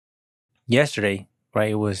yesterday,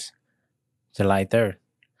 right? It was July 3rd.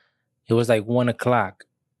 It was like 1 o'clock,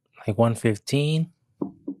 like 1:15.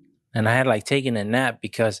 And I had like taken a nap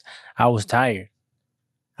because I was tired.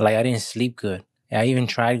 Like I didn't sleep good. I even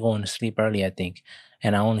tried going to sleep early, I think.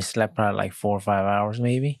 And I only slept probably like 4 or 5 hours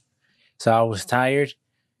maybe. So I was tired.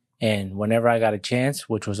 And whenever I got a chance,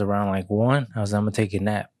 which was around like 1, I was like, I'm going to take a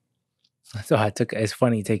nap. So it's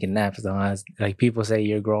funny taking naps though. Like people say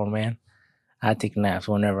you're a grown man. I take naps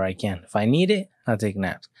whenever I can. If I need it, I'll take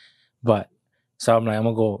naps. But so I'm like, I'm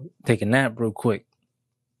going to go take a nap real quick.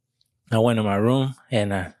 I went to my room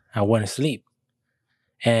and I went to sleep.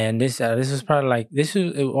 And this was probably like,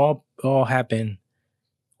 it all happened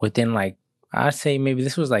within like, I'd say maybe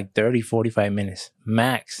this was like 30, 45 minutes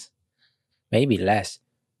max, maybe less.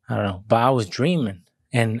 I don't know. But I was dreaming.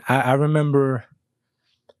 And I remember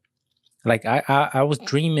like I was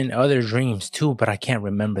dreaming other dreams too, but I can't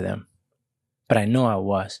remember them. But I know I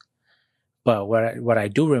was. But what I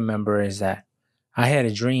do remember is that I had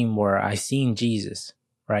a dream where I seen Jesus,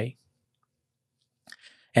 right?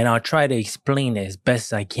 And I'll try to explain it as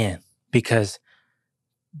best I can because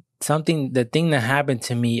the thing that happened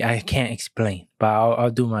to me, I can't explain, but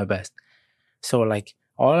I'll do my best. So like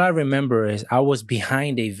all I remember is I was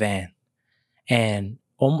behind a van and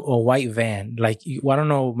a white van. Like, I don't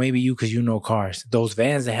know, maybe you, cause you know cars, those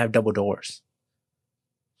vans that have double doors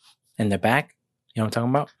in the back. You know what I'm talking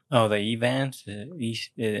about? Oh, the E-vans?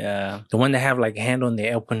 The one that have like a handle and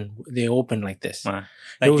they open like this. Like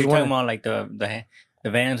you're talking about like the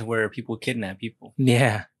vans where people kidnap people.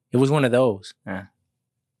 Yeah, it was one of those.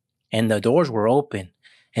 And the doors were open.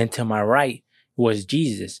 And to my right was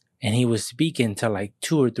Jesus. And he was speaking to like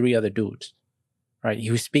 2 or 3 other dudes. Right?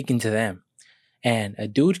 He was speaking to them. And a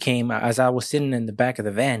dude came, as I was sitting in the back of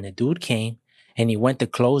the van, a dude came and he went to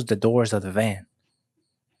close the doors of the van.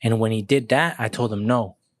 And when he did that, I told him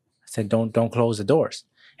no. I said, don't close the doors.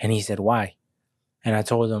 And he said, why? And I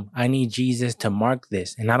told him, I need Jesus to mark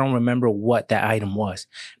this. And I don't remember what that item was,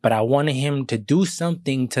 but I wanted him to do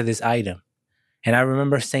something to this item. And I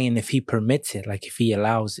remember saying, if he permits it, like if he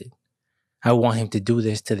allows it, I want him to do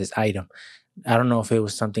this to this item. I don't know if it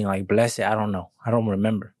was something like bless it. I don't know. I don't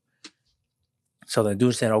remember. So the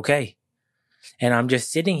dude said, okay. And I'm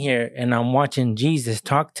just sitting here and I'm watching Jesus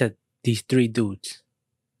talk to these 3 dudes.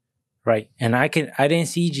 Right. And I didn't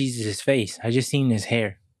see Jesus' face. I just seen his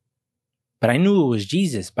hair. But I knew it was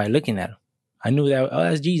Jesus by looking at him. I knew that, oh,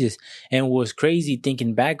 that's Jesus. And what was crazy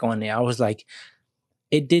thinking back on it, I was like,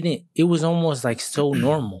 it was almost like so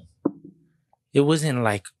normal. It wasn't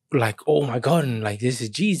like, oh my God, and like, this is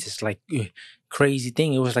Jesus, like crazy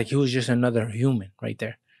thing. It was like, he was just another human right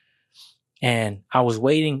there. And I was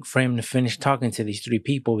waiting for him to finish talking to these 3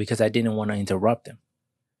 people because I didn't want to interrupt him.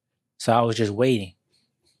 So I was just waiting.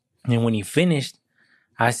 And when he finished,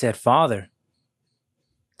 I said, Father,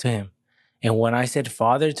 to him. And when I said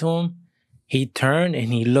Father to him, he turned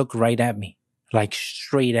and he looked right at me, like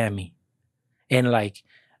straight at me. And like,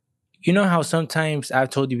 you know how sometimes,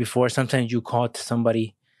 I've told you before, sometimes you call to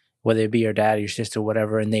somebody, whether it be your dad or your sister,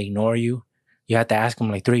 whatever, and they ignore you. You have to ask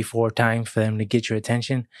them like 3, 4 times for them to get your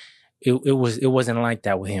attention. It wasn't like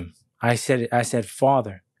that with him. I said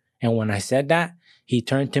Father. And when I said that, he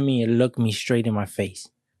turned to me and looked me straight in my face.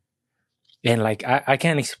 And like, I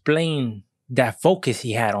can't explain that focus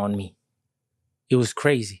he had on me. It was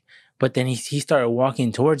crazy. But then he started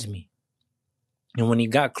walking towards me. And when he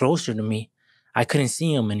got closer to me, I couldn't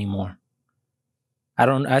see him anymore.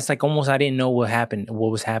 It's like almost I didn't know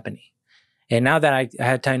what was happening. And now that I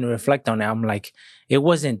had time to reflect on it, I'm like, it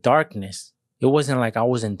wasn't darkness. It wasn't like I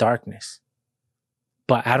was in darkness.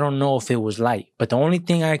 But I don't know if it was light. But the only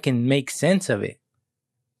thing I can make sense of it,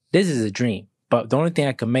 this is a dream. But the only thing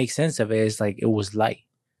I can make sense of it is like it was light,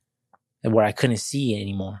 where I couldn't see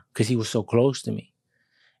anymore because he was so close to me.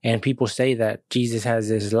 And people say that Jesus has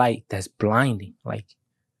this light that's blinding, like,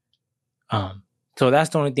 so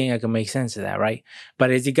that's the only thing I can make sense of that, right?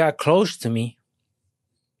 But as he got close to me,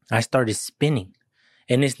 I started spinning,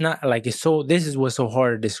 and it's not like this is what's so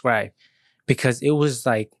hard to describe, because it was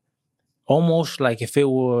like almost like if it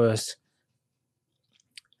was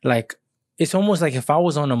like, it's almost like if I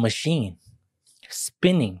was on a machine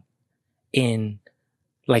spinning in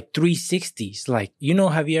like 360s. Like, you know,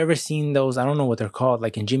 have you ever seen those? I don't know what they're called,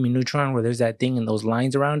 like in Jimmy Neutron, where there's that thing and those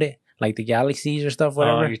lines around it, like the galaxies or stuff,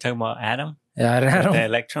 whatever. Oh, you're talking about Atom? Atom. The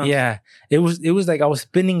electrons? Yeah. It was like I was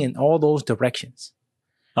spinning in all those directions.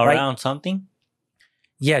 Around something?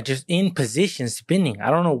 Yeah, just in position spinning. I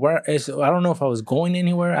don't know I don't know if I was going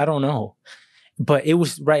anywhere. I don't know. But it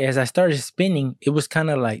was right as I started spinning, it was kind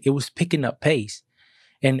of like it was picking up pace.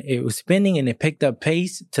 And it was spinning and it picked up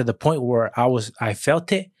pace to the point where I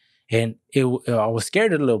felt it And I was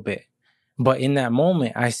scared a little bit. But in that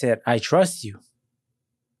moment, I said, I trust you.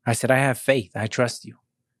 I said, I have faith. I trust you.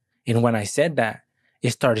 And when I said that,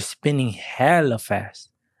 it started spinning hella fast,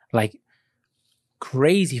 like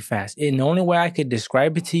crazy fast. And the only way I could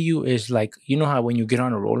describe it to you is like, you know how when you get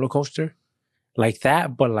on a roller coaster, like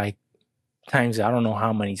that, but like times, I don't know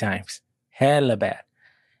how many times, hella bad.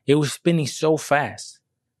 It was spinning so fast.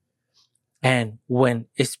 And when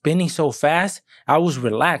it's spinning so fast, I was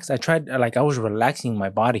relaxed. I was relaxing my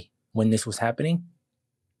body when this was happening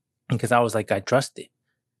because I was like, I trust it.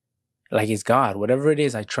 Like it's God, whatever it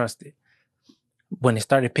is, I trust it. When it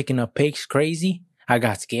started picking up pace crazy, I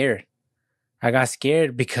got scared. I got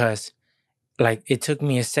scared because like it took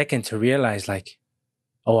me a second to realize like,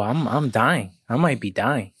 oh, I'm dying. I might be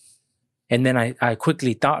dying. And then I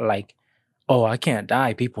quickly thought like, oh, I can't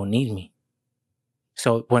die. People need me.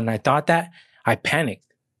 So when I thought that, I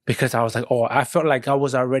panicked because I was like, oh, I felt like I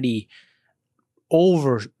was already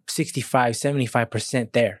over 65,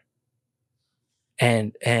 75% there.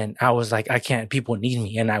 And I was like, I can't, people need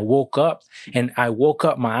me. And I woke up,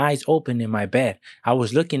 my eyes open in my bed. I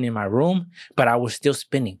was looking in my room, but I was still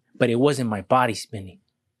spinning, but it wasn't my body spinning.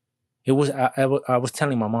 It was, I was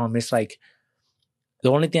telling my mom, it's like,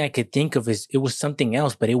 the only thing I could think of is it was something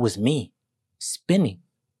else, but it was me spinning.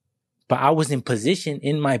 But I was in position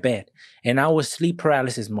in my bed and I was sleep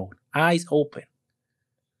paralysis mode, eyes open.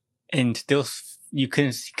 And still,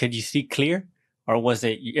 could you see clear? Or was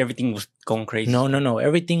it everything was going crazy? No.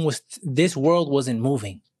 This world wasn't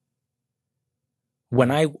moving.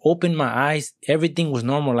 When I opened my eyes, everything was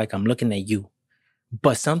normal, like I'm looking at you.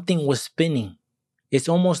 But something was spinning. It's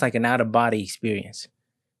almost like an out-of-body experience.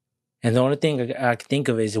 And the only thing I could think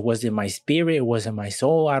of is, was it my spirit? Was it my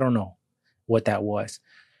soul? I don't know what that was.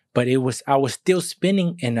 But I was still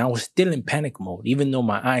spinning and I was still in panic mode, even though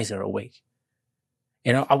my eyes are awake.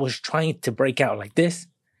 And I was trying to break out like this.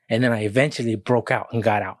 And then I eventually broke out and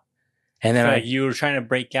got out. And then you were trying to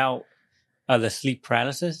break out of the sleep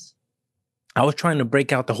paralysis? I was trying to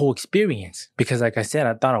break out the whole experience because, like I said,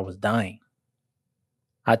 I thought I was dying.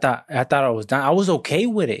 I thought I was dying. I was okay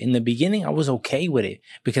with it. In the beginning, I was okay with it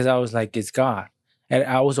because I was like, it's God. And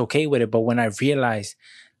I was okay with it. But when I realized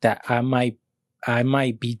that I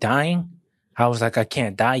might be dying, I was like, I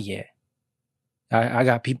can't die yet. I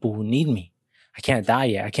got people who need me. I can't die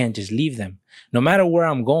yet. I can't just leave them. No matter where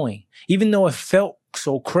I'm going, even though it felt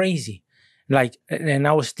so crazy. Like, and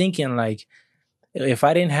I was thinking like, if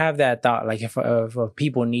I didn't have that thought, like if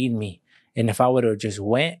people need me and if I would have just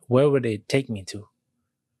went, where would it take me to?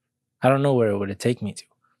 I don't know where it would have taken me to.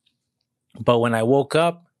 But when I woke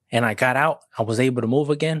up and I got out, I was able to move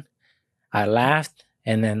again. I laughed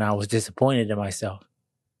and then I was disappointed in myself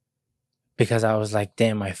because I was like,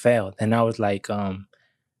 damn, I failed. And I was like,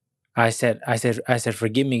 I said,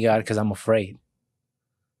 forgive me, God, because I'm afraid.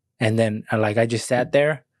 And then I just sat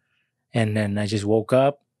there and then I just woke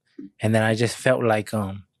up and then I just felt like,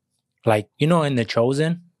 you know, in The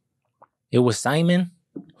Chosen, it was Simon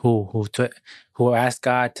who asked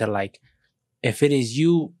God to like, if it is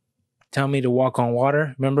you, tell me to walk on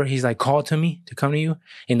water. Remember, he's like, call to me to come to you.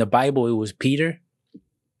 In the Bible, it was Peter.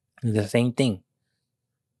 The same thing.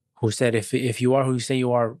 Who said, if you are who you say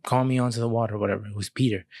you are, call me onto the water, whatever. It was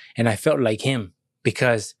Peter. And I felt like him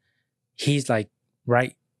because he's like,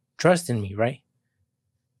 right, trust in me, right?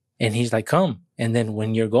 And he's like, come. And then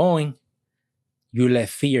when you're going, you let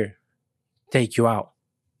fear take you out.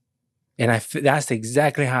 And that's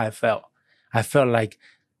exactly how I felt. I felt like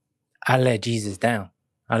I let Jesus down.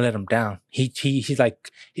 I let him down. He's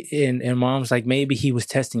like, and mom's like, maybe he was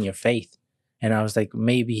testing your faith. And I was like,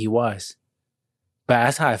 maybe he was. But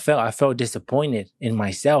that's how I felt. I felt disappointed in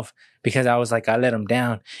myself because I was like, I let him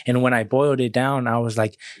down. And when I boiled it down, I was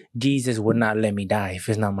like, Jesus would not let me die if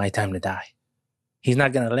it's not my time to die. He's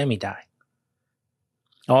not going to let me die.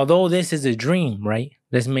 Although this is a dream, right?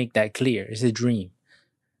 Let's make that clear. It's a dream.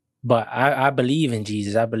 But I believe in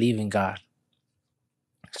Jesus. I believe in God.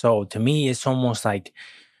 So to me, it's almost like,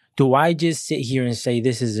 do I just sit here and say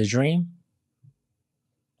this is a dream?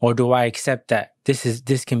 Or do I accept that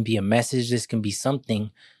this can be a message, this can be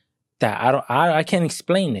something that I can't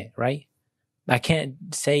explain it, right? I can't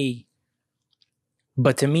say,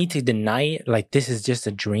 but to me to deny it, like this is just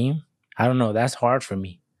a dream, I don't know, that's hard for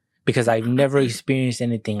me because I've never experienced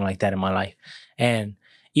anything like that in my life. And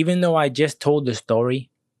even though I just told the story,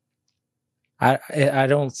 I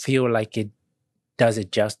don't feel like it does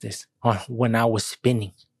it justice on when I was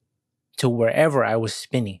spinning. To wherever I was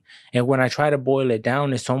spinning. And when I try to boil it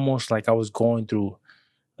down, it's almost like I was going through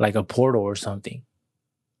like a portal or something.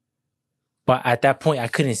 But at that point, I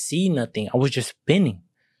couldn't see nothing. I was just spinning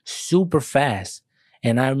super fast.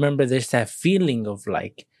 And I remember there's that feeling of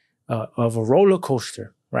like, of a roller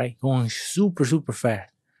coaster, right? Going super, super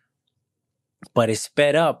fast. But it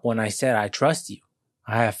sped up when I said, I trust you.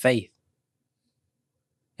 I have faith.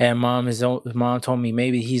 And mom told me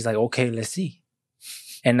maybe he's like, okay, let's see.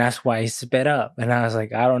 And that's why it sped up. And I was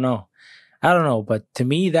like, I don't know. But to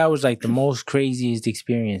me, that was like the most craziest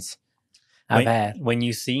experience I've had. When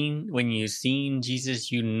you seen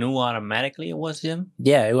Jesus, you knew automatically it was him?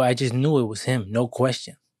 Yeah, I just knew it was him. No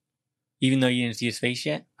question. Even though you didn't see his face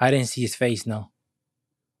yet? I didn't see his face, no.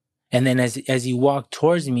 And then as he walked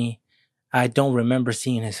towards me, I don't remember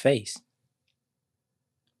seeing his face.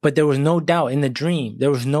 But there was no doubt in the dream. There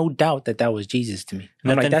was no doubt that was Jesus to me.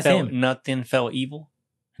 I'm like, that's him. Nothing felt evil?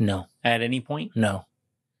 No. At any point? No.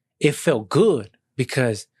 It felt good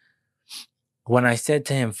because when I said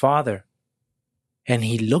to him, Father, and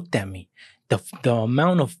he looked at me, the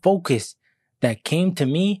amount of focus that came to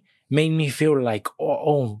me made me feel like,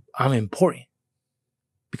 oh, I'm important.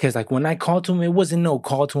 Because like when I called to him, it wasn't no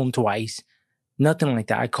call to him twice. Nothing like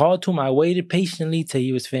that. I called to him. I waited patiently till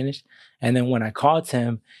he was finished. And then when I called to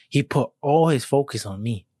him, he put all his focus on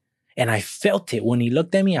me. And I felt it. When he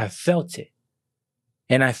looked at me, I felt it.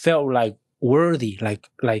 And I felt like worthy,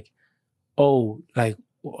 oh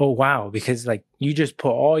wow. Because like you just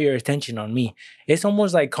put all your attention on me. It's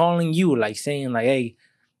almost like calling you, like saying like,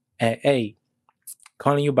 hey,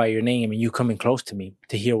 calling you by your name and you coming close to me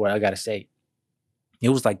to hear what I got to say. It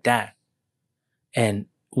was like that. And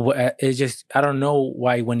it's just, I don't know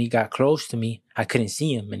why when he got close to me, I couldn't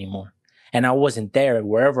see him anymore. And I wasn't there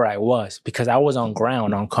wherever I was because I was on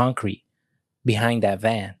ground, on concrete, behind that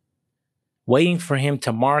van, waiting for him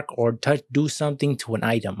to mark or do something to an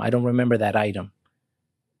item. I don't remember that item.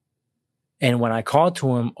 And when I called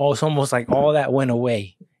to him, it's almost like all that went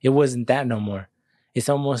away. It wasn't that no more. It's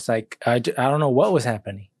almost like, I don't know what was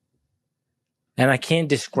happening. And I can't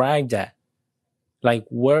describe that. Like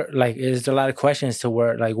there's a lot of questions to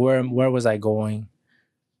where was I going?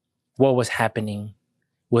 What was happening?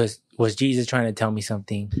 Was Jesus trying to tell me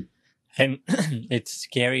something? And it's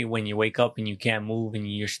scary when you wake up and you can't move and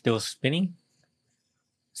you're still spinning.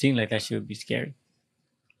 Seems like that should be scary.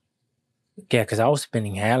 Yeah, because I was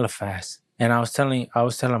spinning hella fast. And I was telling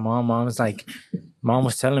mom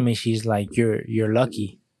was telling me, she's like, you're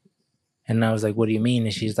lucky. And I was like, what do you mean?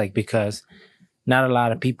 And she's like, because not a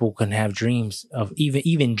lot of people can have dreams of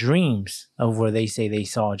even dreams of where they say they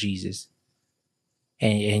saw Jesus.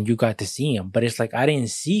 And you got to see him. But it's like, I didn't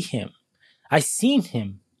see him. I seen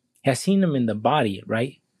him. I seen him in the body,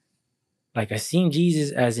 right? Like I seen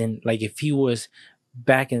Jesus as in, like if he was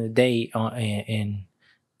back in the day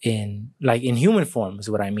in human form is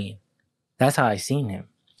what I mean. That's how I seen him.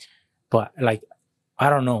 But like, I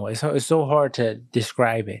don't know. It's so hard to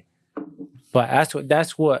describe it. But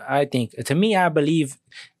that's what I think. To me, I believe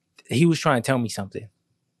he was trying to tell me something.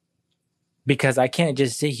 Because I can't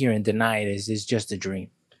just sit here and deny it as it's just a dream.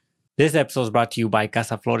 This episode is brought to you by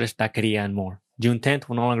Casa Flores, Taqueria, and more. June 10th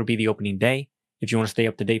will no longer be the opening day. If you want to stay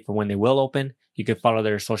up to date for when they will open, you can follow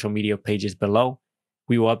their social media pages below.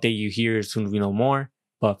 We will update you here as soon as we know more.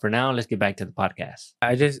 But for now, let's get back to the podcast.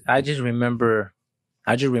 I just remember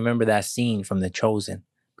that scene from The Chosen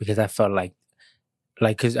because I felt like,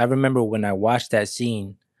 because I remember when I watched that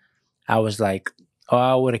scene, I was like, oh,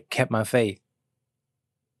 I would have kept my faith.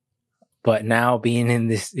 But now being in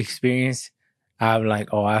this experience, I'm like,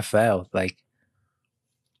 oh, I failed. Like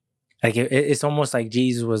it's almost like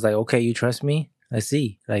Jesus was like, okay, you trust me? Let's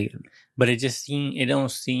see. Like, but it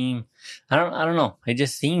don't seem, I don't know. It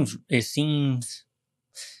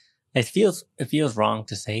feels wrong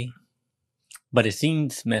to say, but it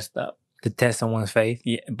seems messed up. To test someone's faith?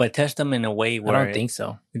 Yeah, but test them in a way where... I don't think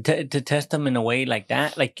so. To test them in a way like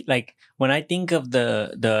that. Like when I think of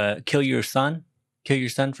the kill your son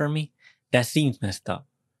for me, that seems messed up.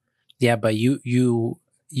 Yeah, but you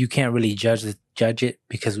can't really judge it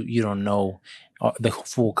because you don't know the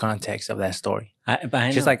full context of that story.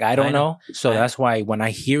 Just like I don't know. So that's why when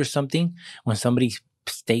I hear something, when somebody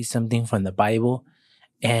states something from the Bible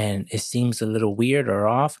and it seems a little weird or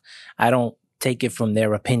off, I don't take it from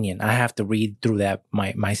their opinion. I have to read through that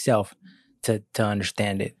myself to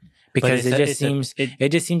understand it. Because it just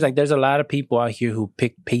seems like there's a lot of people out here who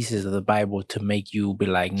pick pieces of the Bible to make you be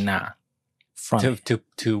like, nah.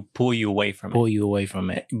 To pull you away from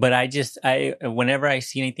it. But whenever I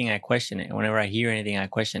see anything, I question it. Whenever I hear anything, I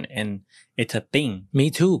question it. And it's a thing.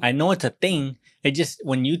 Me too. I know it's a thing. It just,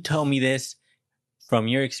 when you tell me this from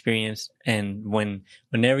your experience, and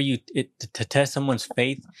whenever to test someone's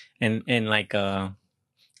faith and like,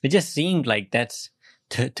 it just seemed like that's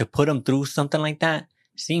to put them through something like that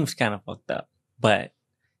seems kind of fucked up. But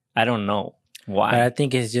I don't know. Why? But I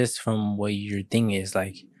think it's just from what your thing is.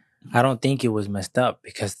 Like, I don't think it was messed up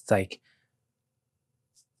because it's like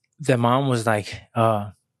the mom was like,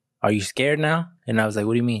 are you scared now? And I was like,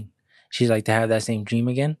 what do you mean? She's like, to have that same dream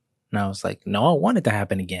again? And I was like, no, I want it to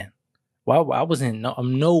happen again. Well,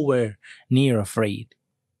 I'm nowhere near afraid.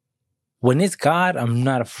 When it's God, I'm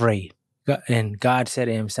not afraid. And God said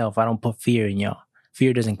it himself, I don't put fear in y'all.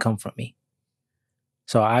 Fear doesn't come from me.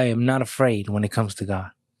 So I am not afraid when it comes to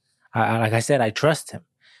God. Like I said, I trust him.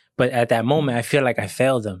 But at that moment, I feel like I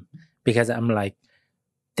failed him because I'm like,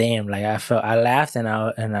 damn, like I laughed and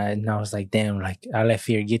I was like, damn, like I let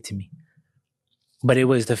fear get to me. But it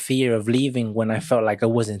was the fear of leaving when I felt like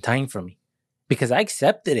it wasn't time for me. Because I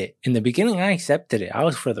accepted it. In the beginning, I accepted it. I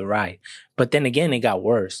was for the ride. But then again, it got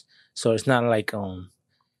worse. So it's not like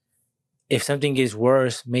if something gets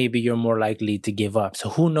worse, maybe you're more likely to give up. So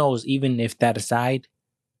who knows, even if that aside,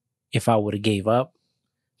 if I would have gave up,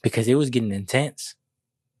 because it was getting intense.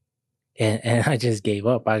 And I just gave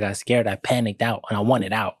up. I got scared. I panicked out and I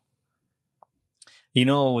wanted out. You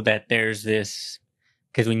know that there's this,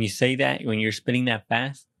 because when you say that, when you're spinning that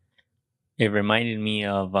fast, it reminded me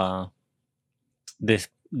of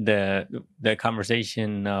the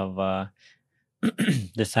conversation of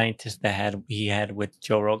the scientist that he had with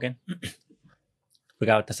Joe Rogan.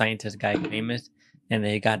 Forgot what the scientist guy's name is, and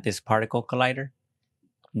they got this particle collider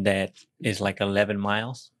that is like 11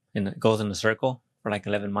 miles and it goes in a circle for like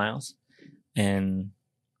 11 miles, and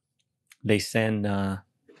they send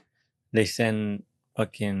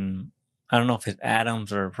fucking, I don't know if it's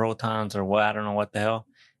atoms or protons or what, I don't know what the hell.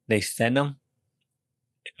 They send them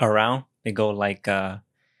around. They go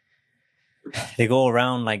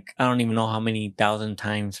around like, I don't even know how many thousand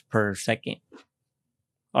times per second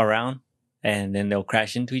around, and then they'll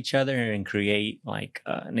crash into each other and create like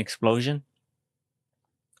an explosion.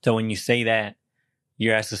 So when you say that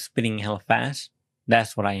you're actually spinning hella fast,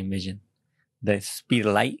 that's what I envision. The speed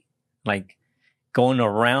of light, like going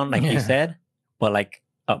around, like you said, but like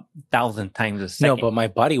 1,000 times a second. No, but my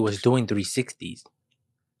body was doing 360s.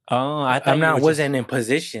 Oh, I thought wasn't in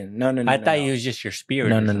position. No. I thought it was just your spirit.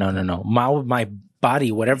 No. My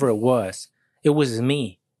body, whatever it was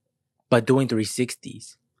me, but doing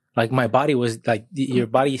 360s. Like my body was like, your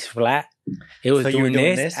body's flat. It was doing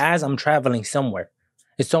this as I'm traveling somewhere.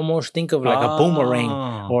 It's almost, think of like a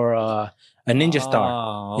boomerang or a ninja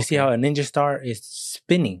star. You see how a ninja star is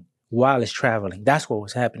spinning while it's traveling? That's what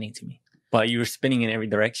was happening to me. But you were spinning in every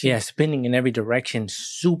direction? Yeah, spinning in every direction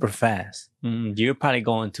super fast. You're probably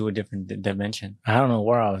going to a different dimension. I don't know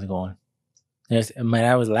where I was going. My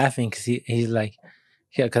dad was laughing because he's like,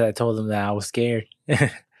 because I told him that I was scared.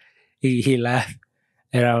 he laughed.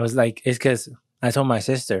 And I was like, it's because I told my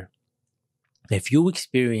sister, if you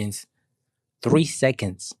experience 3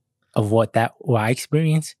 seconds of what I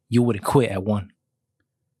experienced, you would have quit at 1.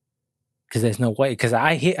 Because there's no way. Because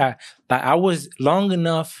I was long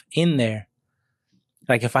enough in there.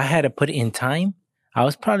 Like if I had to put it in time, I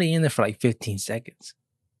was probably in there for like 15 seconds.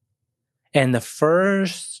 And the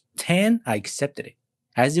first 10, I accepted it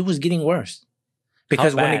as it was getting worse.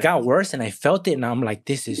 Because when it got worse and I felt it and I'm like,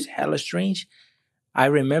 this is hella strange. I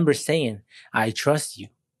remember saying, I trust you.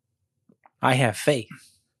 I have faith.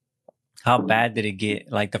 How bad did it get?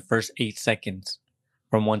 Like the first 8 seconds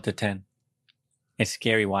from 1 to 10. It's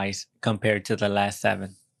scary wise compared to the last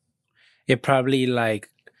 7. It probably like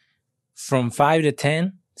from 5 to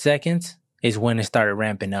 10 seconds is when it started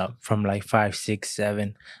ramping up from like 5, 6,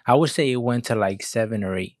 7. I would say it went to like 7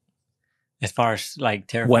 or 8. As far as like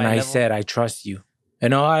terrifying when I level? said, I trust you.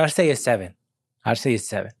 No, I'd say it's 7. I'd say it's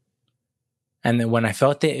 7. And then when I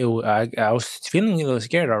felt it, I was feeling a little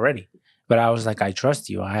scared already. But I was like, I trust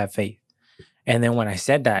you. I have faith. And then when I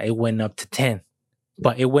said that, it went up to 10.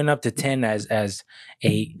 But it went up to 10 as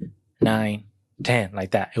 8, 9, 10,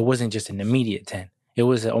 like that. It wasn't just an immediate 10. It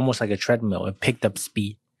was almost like a treadmill. It picked up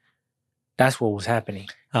speed. That's what was happening.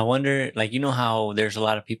 I wonder, like, you know how there's a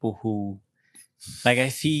lot of people who, like I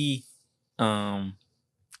see a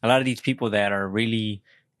lot of these people that are really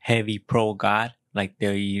heavy pro God, like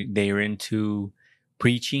they're into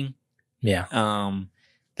preaching. Yeah.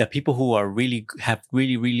 The people who are have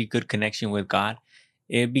really good connection with God,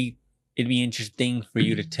 it'd be interesting for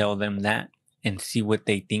you to tell them that and see what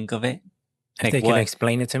they think of it. If they can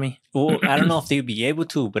explain it to me. Well, I don't know if they'd be able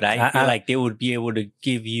to, but I feel like they would be able to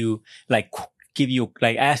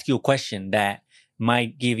ask you a question that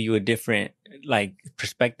might give you a different like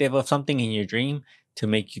perspective of something in your dream, to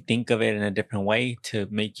make you think of it in a different way, to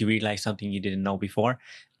make you realize something you didn't know before.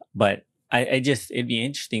 But it'd be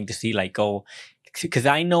interesting to see, like, because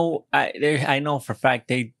I know for a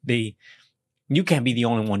fact you can't be the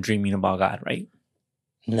only one dreaming about God, right?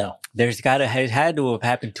 No. It had to have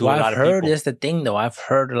happened to a lot I've of heard, people. that's the thing though. I've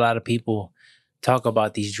heard a lot of people talk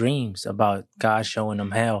about these dreams, about God showing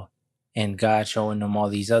them hell and God showing them all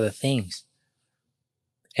these other things.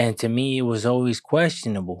 And to me, it was always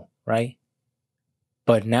questionable, right?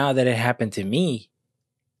 But now that it happened to me,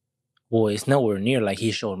 well, it's nowhere near like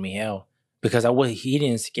he showed me hell because he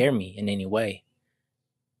didn't scare me in any way.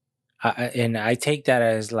 And I take that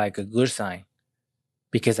as like a good sign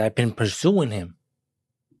because I've been pursuing him.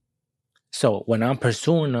 So when I'm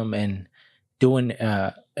pursuing him and doing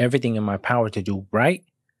everything in my power to do right,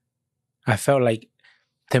 I felt like,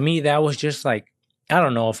 to me, that was just like, I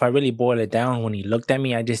don't know, if I really boil it down, when he looked at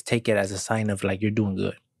me, I just take it as a sign of like, you're doing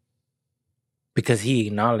good. Because he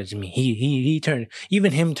acknowledged me. He turned,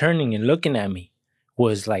 even him turning and looking at me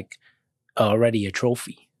was like already a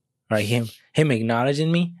trophy, right? Him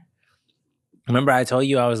acknowledging me. Remember I told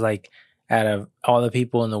you I was like, out of all the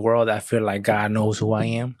people in the world, I feel like God knows who I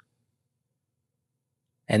am.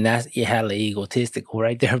 And that's hella egotistical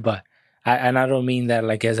right there. But I don't mean that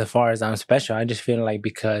like as far as I'm special. I just feel like,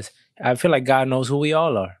 because I feel like God knows who we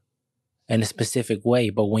all are in a specific way.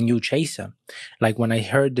 But when you chase him, like when I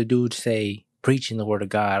heard the dude say, preaching the word of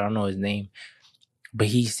God, I don't know his name, but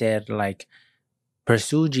he said like,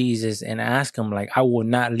 pursue Jesus and ask him like, I will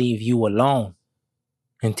not leave you alone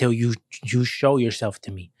until you show yourself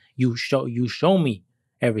to me. You show me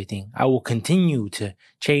everything. I will continue to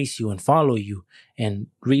chase you and follow you and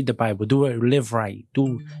read the Bible, do it, live right,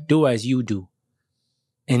 do as you do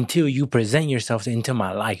until you present yourself into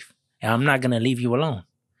my life. And I'm not gonna leave you alone.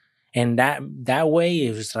 And that way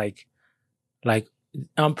it was like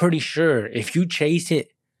I'm pretty sure if you chase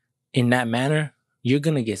it in that manner, you're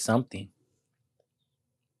gonna get something.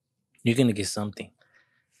 You're gonna get something.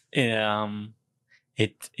 It's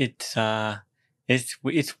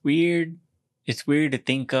weird. It's weird to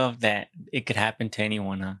think of that it could happen to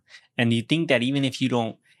anyone, huh? And you think that even if you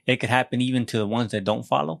don't, it could happen even to the ones that don't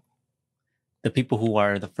follow, the people who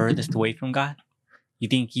are the furthest away from God. You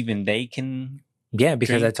think even they can? Yeah,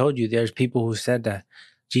 because I told you there's people who said that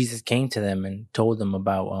Jesus came to them and told them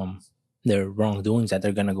about their wrongdoings, that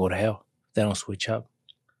they're gonna go to hell if they don't switch up.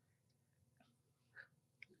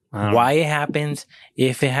 Why it happens,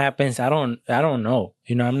 if it happens, I don't know.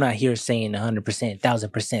 You know, I'm not here saying 100%,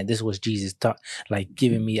 1000%. This was Jesus like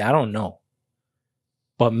giving me. I don't know.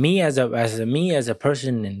 But me as a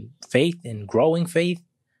person in faith and growing faith,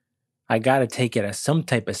 I gotta take it as some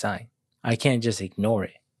type of sign. I can't just ignore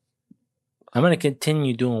it. I'm gonna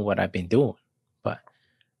continue doing what I've been doing, but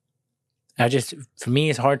for me,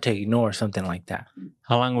 it's hard to ignore something like that.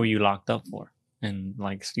 How long were you locked up for? And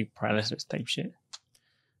like sleep paralysis type shit?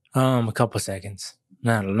 A couple seconds,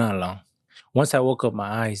 not long. Once I woke up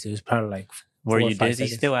my eyes, it was probably like. Were you dizzy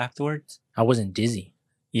still afterwards? I wasn't dizzy.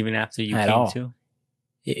 Even after you at came all. to?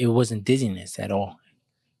 It wasn't dizziness at all.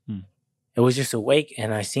 It was just awake,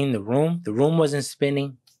 and I seen the room. The room wasn't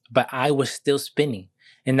spinning, but I was still spinning.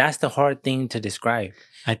 And that's the hard thing to describe.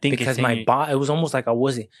 I think because my body, it was almost like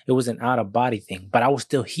it was an out of body thing, but I was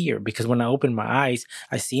still here because when I opened my eyes,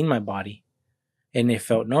 I seen my body and it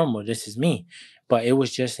felt normal. This is me. But it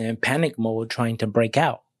was just in panic mode trying to break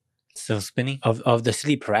out. Still spinning? Of the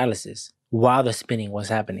sleep paralysis while the spinning was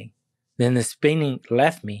happening. Then the spinning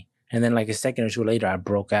left me. And then like a second or two later, I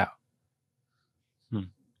broke out.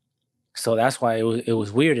 So that's why it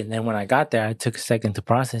was weird. And then when I got there, I took a second to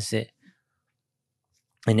process it.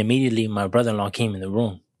 And immediately my brother-in-law came in the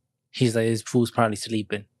room. He's like, this fool's probably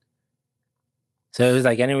sleeping. So it was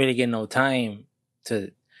like, I didn't really get no time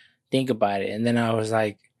to think about it. And then I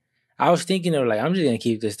was thinking of like, I'm just going to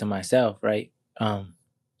keep this to myself, right?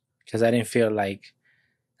 Because I didn't feel like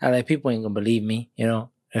people ain't going to believe me, you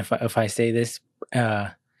know, if I say this.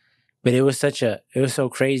 But it was so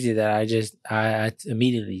crazy that I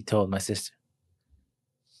immediately told my sister.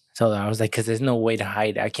 So I was like, because there's no way to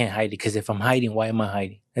hide it. I can't hide it. Because if I'm hiding, why am I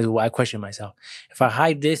hiding? That's why I question myself. If I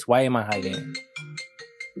hide this, why am I hiding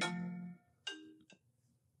it?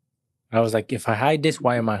 I was like, if I hide this,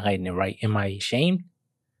 why am I hiding it, right? Am I ashamed?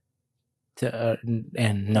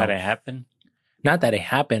 And no. That it happened? Not that it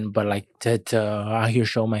happened, but like to out here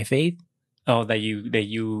show my faith. Oh, that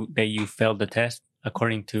you failed the test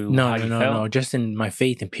according to how you felt? No, just in my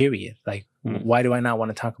faith and period. Like, why do I not want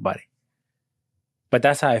to talk about it? But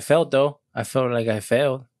that's how I felt, though. I felt like I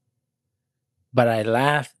failed. But I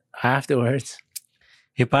laughed afterwards.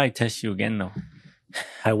 He'll probably test you again, though.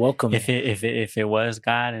 I welcome it. If it was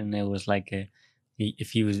God and it was like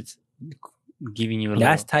if he was giving you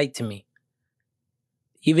that's tight to me.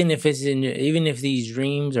 Even if these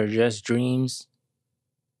dreams are just dreams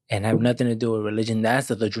and have nothing to do with religion, that's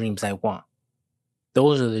the dreams I want.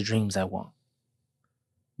 Those are the dreams I want.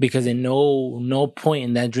 because in no point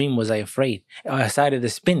in that dream was I afraid, aside of the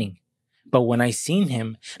spinning. But when I seen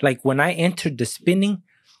him, like when I entered the spinning,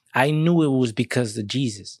 I knew it was because of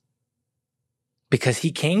Jesus. Because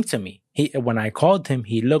he came to me. When I called him,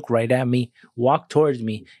 he looked right at me, walked towards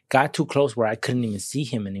me, got too close where I couldn't even see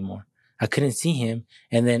him anymore. I couldn't see him.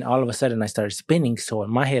 And then all of a sudden I started spinning. So in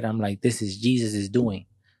my head, I'm like, this is Jesus is doing.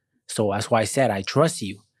 So that's why I said, I trust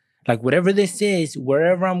you. Like whatever this is,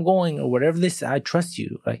 wherever I'm going or whatever this, I trust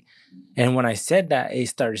you. Like, and when I said that, it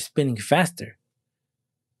started spinning faster.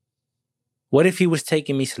 What if he was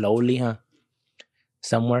taking me slowly,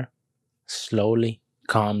 somewhere, slowly,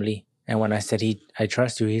 calmly. And when I said I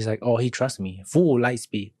trust you, he's like, oh, he trusts me, full light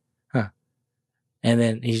speed, And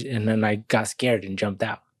then I got scared and jumped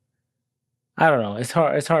out. I don't know. It's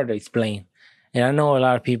hard to explain. And I know a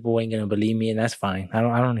lot of people ain't gonna believe me, and that's fine. I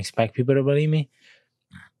don't expect people to believe me.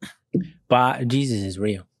 But Jesus is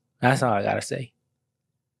real. That's all I gotta say.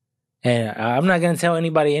 And I'm not gonna tell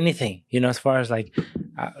anybody anything. As far as like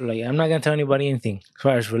I'm not gonna tell anybody anything. As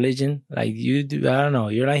far as religion, like you do, I don't know.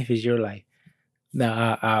 Your life is your life.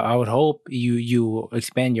 Now, I would hope you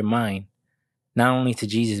expand your mind, not only to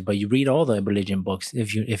Jesus, but you read all the religion books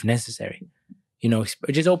if necessary.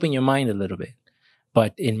 Just open your mind a little bit.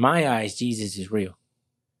 But in my eyes, Jesus is real.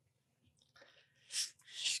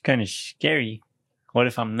 It's kind of scary. What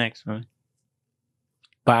if I'm next, man?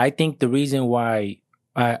 But I think the reason why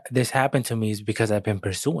this happened to me is because I've been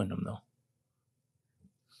pursuing them, though.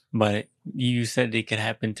 But you said it could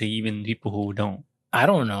happen to even people who don't. I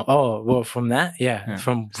don't know. Oh, well, from that, yeah.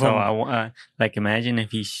 From so I like imagine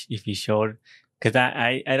if he showed, because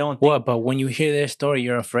I don't think. What? But when you hear their story,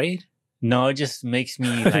 you're afraid? No, it just makes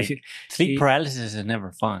me like sleep paralysis is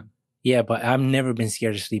never fun. Yeah, but I've never been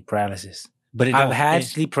scared of sleep paralysis. But I've had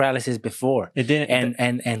sleep paralysis before. It didn't,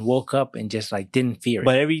 and woke up and just like didn't fear it.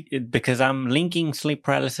 But because I'm linking sleep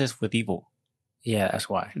paralysis with evil. Yeah, that's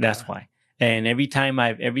why. That's why. And every time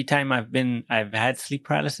I've had sleep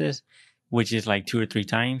paralysis, which is like 2 or 3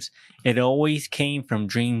 times, it always came from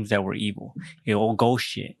dreams that were evil. It all ghost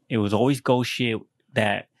shit. It was always ghost shit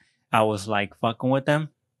that I was like fucking with them.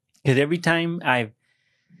 Because every time I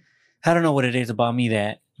don't know what it is about me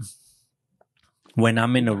that when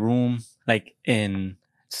I'm in a room,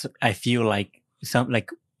 I feel like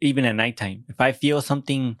even at nighttime, if I feel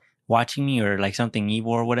something watching me or like something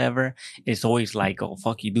evil or whatever, it's always like, oh,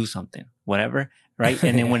 fuck you, do something, whatever. Right.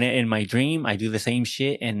 And then when in my dream, I do the same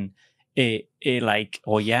shit and it like,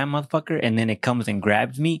 oh yeah, motherfucker. And then it comes and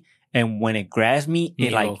grabs me. And when it grabs me,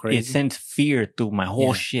 it sends fear through my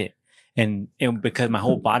whole shit. And because my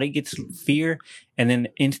whole body gets fear, and then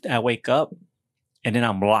I wake up, and then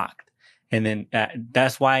I'm blocked. And then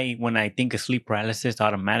that's why when I think of sleep paralysis,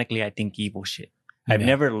 automatically I think evil shit. I've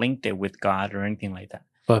never linked it with God or anything like that.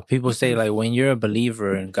 But people say like when you're a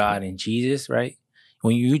believer in God and Jesus, right?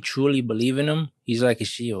 When you truly believe in Him, He's like a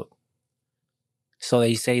shield. So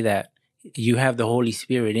they say that you have the Holy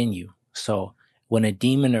Spirit in you. So when a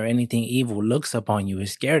demon or anything evil looks upon you,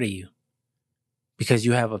 it's scared of you. Because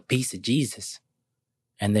you have a piece of Jesus,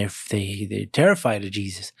 and they're terrified of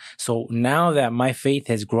Jesus. So now that my faith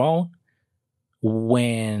has grown,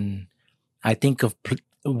 when I think of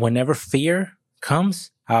whenever fear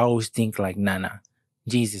comes, I always think like, nah,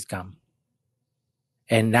 Jesus come,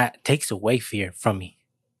 and that takes away fear from me.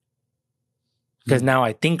 Because now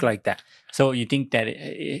I think like that. So you think that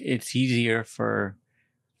it's easier for.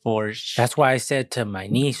 That's why I said to my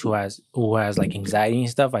niece who has like anxiety and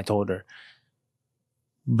stuff. I told her,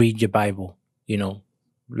 read your Bible,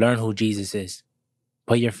 learn who Jesus is.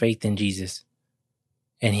 Put your faith in Jesus,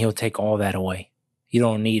 and He'll take all that away. You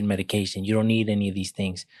don't need medication. You don't need any of these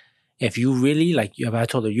things. If you really, I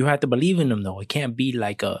told her, you have to believe in Him, though. It can't be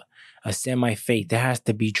like a semi-faith. It has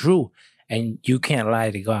to be true. And you can't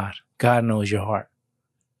lie to God. God knows your heart.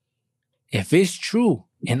 If it's true,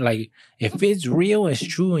 and if it's real, it's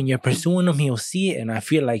true, and you're pursuing Him, He'll see it. And I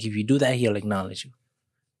feel like if you do that, He'll acknowledge you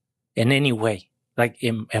in any way. Like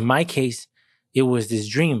in my case, it was this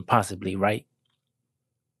dream possibly, right?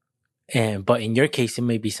 But in your case, it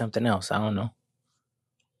may be something else. I don't know.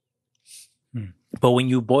 But when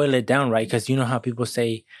you boil it down, right? Because you know how people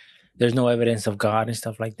say there's no evidence of God and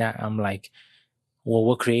stuff like that. I'm like, well,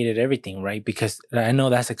 what created everything, right? Because I know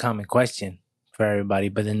that's a common question for everybody,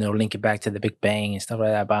 but then they'll link it back to the Big Bang and stuff like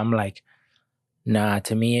that. But I'm like, nah,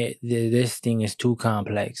 to me, this thing is too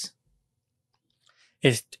complex.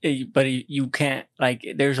 But you can't,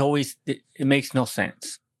 there's always, it makes no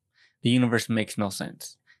sense. The universe makes no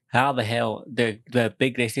sense. How the hell, they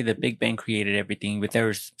say the Big Bang created everything, but there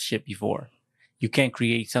was shit before. You can't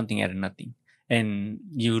create something out of nothing. And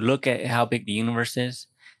you look at how big the universe is,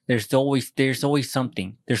 There's always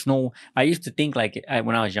something. There's no. I used to think like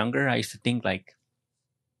when I was younger. I used to think like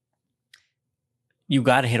you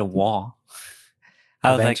gotta hit a wall.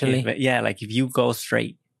 I was Eventually? like, yeah, like if you go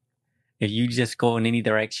straight, if you just go in any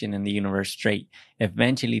direction in the universe straight,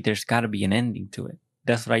 eventually there's got to be an ending to it.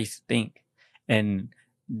 That's what I used to think. And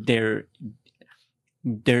there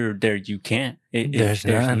you can't. There's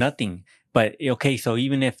none. nothing. But okay, so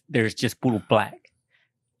even if there's just puro black,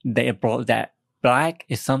 that black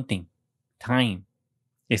is something. Time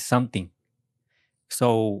is something.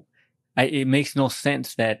 So it makes no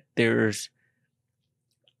sense that there's.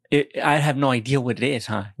 I have no idea what it is,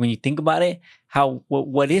 huh? When you think about it,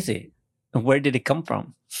 what is it? Where did it come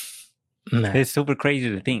from? Man. It's super crazy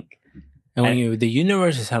to think. And when the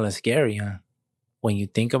universe is hella scary, huh? When you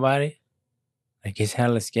think about it, like it's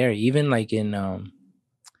hella scary. Even like in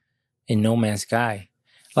No Man's Sky.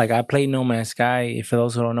 Like I played No Man's Sky. For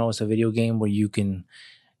those who don't know, it's a video game where you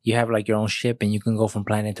have like your own ship and you can go from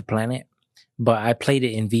planet to planet. But I played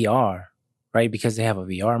it in VR, right? Because they have a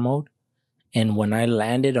VR mode. And when I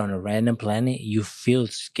landed on a random planet, you feel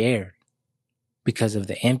scared because of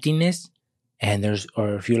the emptiness. And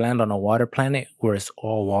or if you land on a water planet where it's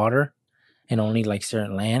all water and only like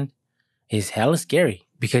certain land, it's hella scary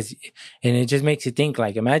and it just makes you think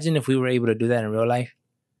like, imagine if we were able to do that in real life,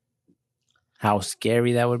 how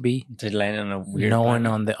scary that would be. To land on a weird knowing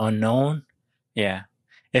planet. On the unknown. Yeah.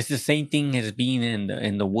 It's the same thing as being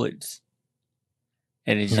in the woods.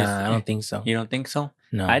 And it's just, I don't think so. You don't think so?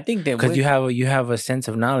 No. I think that because you have a sense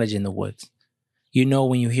of knowledge in the woods. You know,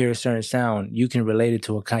 when you hear a certain sound, you can relate it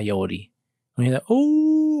to a coyote. When you're like,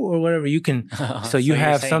 oh, or whatever, you can. So you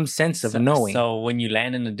have some sense of knowing. So when you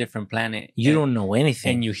land in a different planet, you don't know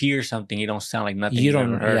anything, and you hear something, it don't sound like nothing you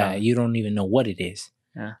don't. Ever heard Yeah, of. you don't even know what it is.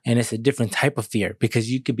 Yeah. And it's a different type of fear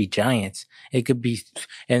because you could be giants. It could be,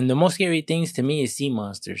 and the most scary things to me is sea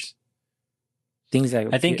monsters. Things like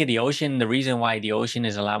I think in the ocean, the reason why the ocean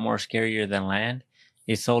is a lot more scarier than land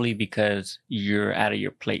is solely because you're out of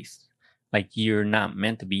your place. Like you're not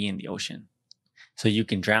meant to be in the ocean. So you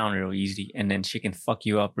can drown real easy and then shit can fuck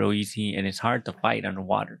you up real easy and it's hard to fight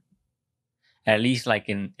underwater. At least like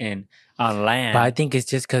on land. But I think it's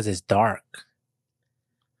just because it's dark.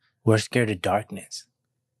 We're scared of darkness.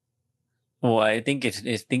 Well, I think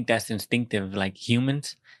think that's instinctive, like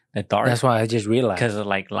humans. The dark. That's why I just realized. Because of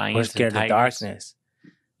like lions. We're scared of darkness.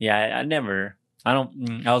 Yeah,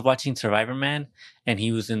 I was watching Survivor Man and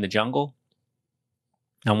he was in the jungle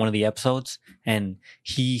on one of the episodes and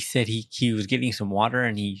he said he was getting some water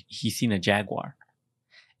and he seen a jaguar.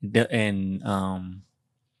 And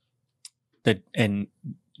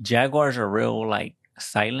jaguars are real like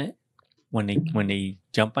silent when they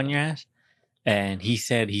jump on your ass. And he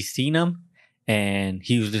said he's seen them and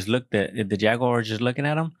he was just the jaguar was just looking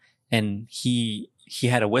at him and he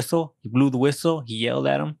had a whistle. He blew the whistle. He yelled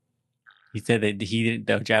at him. He said that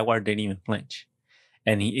the jaguar didn't even flinch.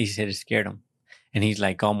 And he said it scared him. And he's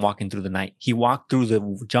like, I'm walking through the night. He walked through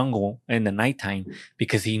the jungle in the nighttime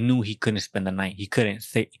because he knew he couldn't spend the night. He couldn't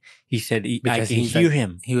stay. He said, I can hear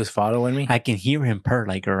him. He was following me? I can hear him purr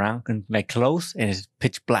like around, like close, and it's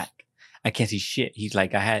pitch black. I can't see shit. He's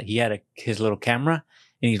like, he had his little camera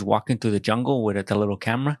and he's walking through the jungle with the little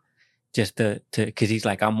camera just cause he's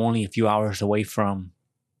like, I'm only a few hours away from,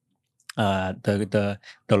 the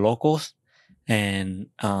locals. And,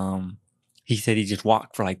 he said he just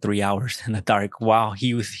walked for like 3 hours in the dark while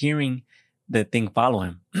he was hearing the thing follow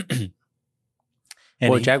him.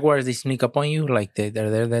 Jaguars, they sneak up on you? Like they're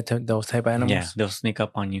those type of animals? Yeah, they'll sneak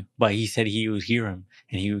up on you. But he said he would hear him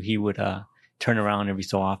and he would turn around every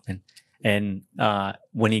so often. And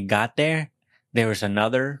when he got there, there was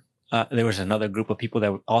another group of people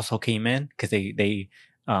that also came in because they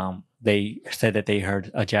said that they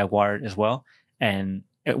heard a jaguar as well. And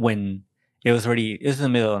when it was in the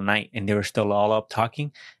middle of the night and they were still all up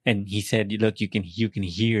talking. And he said, look, you can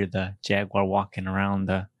hear the jaguar walking around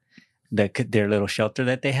their little shelter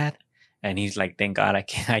that they had. And he's like, thank God I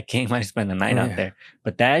can't spend the night out there.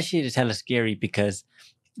 But that shit is hella scary because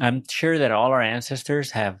I'm sure that all our ancestors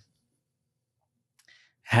have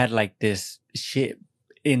had like this shit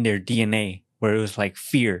in their DNA where it was like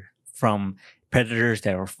fear from predators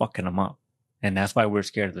that were fucking them up. And that's why we're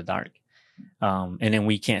scared of the dark. And then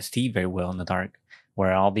we can't see very well in the dark,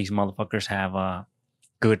 where all these motherfuckers have a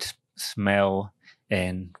good smell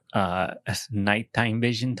and nighttime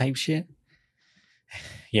vision type shit.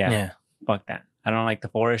 Yeah, fuck that. I don't like the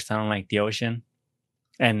forest. I don't like the ocean.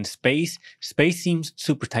 And space seems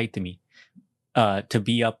super tight to me. To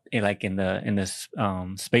be up in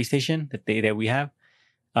the space station that we have,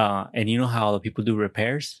 and you know how the people do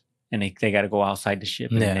repairs and they got to go outside the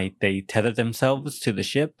ship, and they tether themselves to the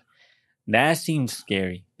ship. That seems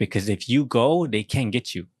scary because if you go, they can't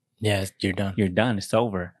get you. Yeah, you're done. You're done. It's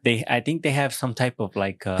over. I think they have some type of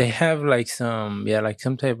like. They have like some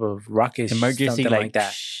type of rocket emergency, like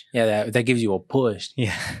that. Yeah, that gives you a push.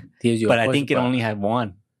 Yeah, gives you. But I think it only had one.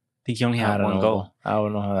 I think you only have one go. I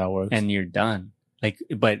don't know how that works. And you're done. Like,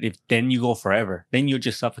 but if then you go forever, then you'll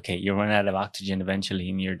just suffocate. You'll run out of oxygen eventually,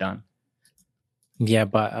 and you're done. Yeah,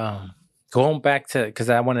 but going back to,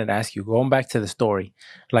 because I wanted to ask you, going back to the story,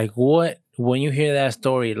 like when you hear that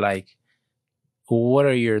story, like what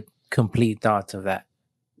are your complete thoughts of that?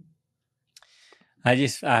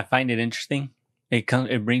 I find it interesting.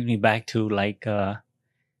 It brings me back to like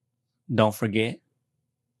don't forget,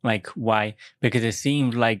 like why? Because it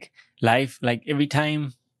seems like life, like every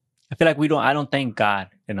time I feel like I don't thank God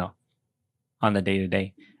enough on the day to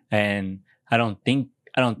day, and I don't think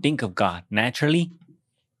of God naturally.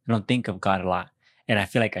 I don't think of God a lot, and I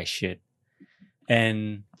feel like I should.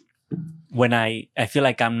 And when I feel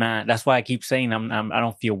like I'm not, that's why I keep saying I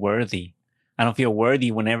don't feel worthy. I don't feel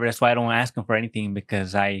worthy whenever. That's why I don't ask him for anything,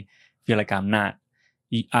 because I feel like I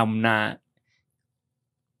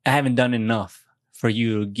haven't done enough for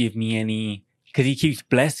you to give me any, because he keeps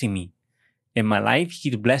blessing me in my life. He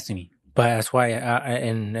keeps blessing me. But that's why,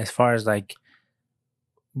 and as far as like,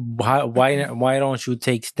 why don't you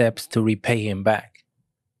take steps to repay him back?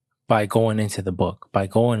 By going into the book, by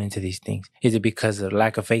going into these things? Is it because of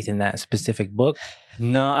lack of faith in that specific book?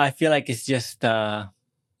 No, I feel like it's just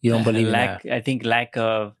you don't believe in that. I think lack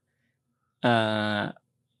of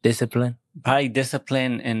discipline. Probably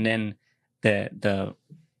discipline, and then the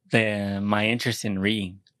my interest in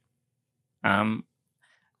reading.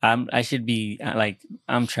 I should be like,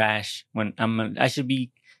 I'm trash when I should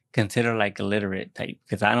be considered like illiterate type,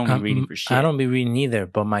 because I don't be reading for shit. I don't be reading either,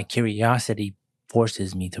 but my curiosity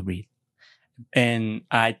forces me to read. And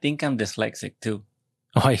I think I'm dyslexic too.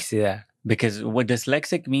 Oh, I see that. Because what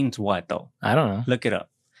dyslexic means what though? I don't know. Look it up.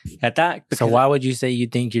 So why would you say you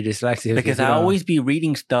think you're dyslexic? Because I always be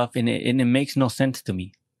reading stuff and it makes no sense to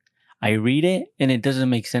me. I read it and it doesn't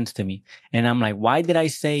make sense to me. And I'm like, why did I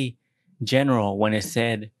say general when it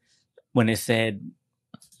said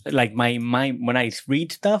like my mind, when I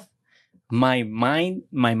read stuff, my mind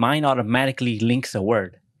automatically links a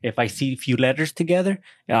word. If I see a few letters together,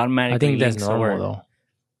 it automatically links a word. Though.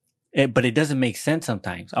 But it doesn't make sense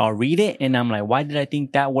sometimes. I'll read it and I'm like, why did I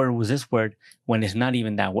think that word was this word when it's not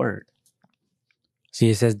even that word? See,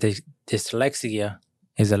 it says dyslexia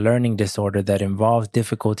is a learning disorder that involves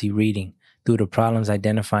difficulty reading due to problems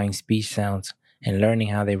identifying speech sounds and learning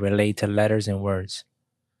how they relate to letters and words.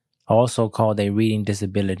 Also called a reading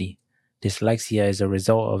disability. Dyslexia is a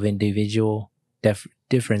result of individual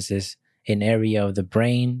differences in area of the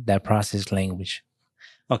brain that process language.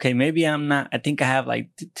 Okay, maybe I'm not. I think I have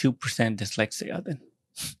like 2% dyslexia then.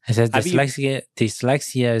 It says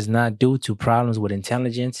dyslexia is not due to problems with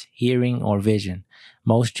intelligence, hearing, or vision.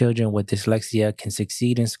 Most children with dyslexia can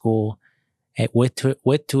succeed in school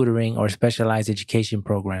with tutoring or specialized education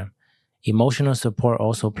program. Emotional support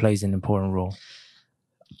also plays an important role.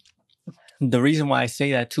 The reason why I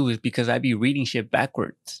say that too is because I be reading shit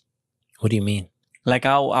backwards. What do you mean? Like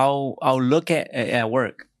I'll look at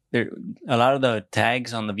work. There a lot of the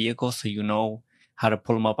tags on the vehicle, so you know how to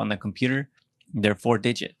pull them up on the computer. They're 4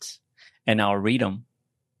 digits, and I'll read them,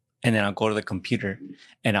 and then I'll go to the computer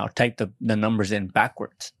and I'll type the numbers in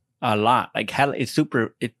backwards a lot. Like it's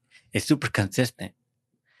super consistent.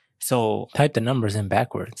 So type the numbers in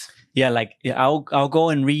backwards. Yeah, like I'll go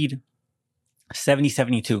and read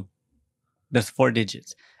 7072. That's 4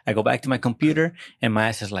 digits. I go back to my computer and my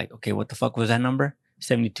ass is like, okay, what the fuck was that number?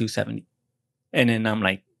 7270. And then I'm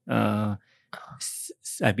like, I'd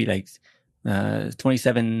be like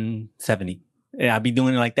 2770. I'll be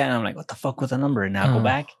doing it like that. And I'm like, what the fuck was the number? And I'll go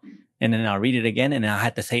back and then I'll read it again. And I'll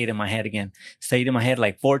have to say it in my head again. Say it in my head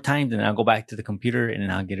like 4 times. And I'll go back to the computer and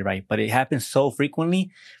then I'll get it right. But it happens so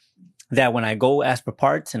frequently that when I go ask for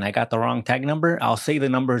parts and I got the wrong tag number, I'll say the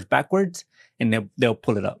numbers backwards and they'll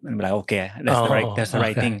pull it up and be like, okay, that's the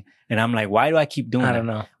right thing. And I'm like, why do I keep doing that? I don't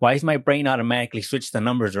know. Why is my brain automatically switch the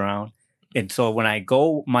numbers around? And so when I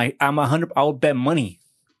go, I'll bet money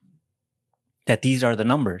that these are the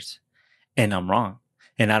numbers and I'm wrong.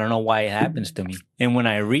 And I don't know why it happens to me. And when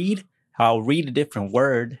I read, I'll read a different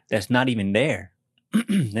word that's not even there.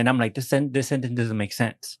 And I'm like, this sentence doesn't make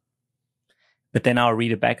sense. But then I'll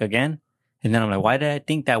read it back again. And then I'm like, why did I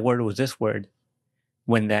think that word was this word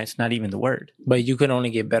when that's not even the word? But you can only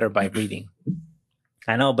get better by reading.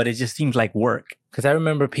 I know, but it just seems like work. Because I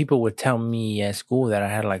remember people would tell me at school that I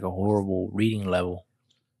had like a horrible reading level.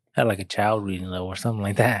 I had like a child reading level or something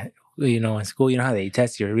like that. in school, you know how they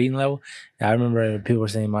test your reading level. I remember people were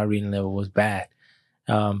saying my reading level was bad,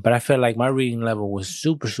 but I felt like my reading level was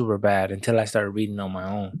super super bad until I started reading on my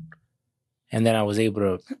own, and then I was able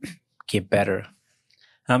to get better.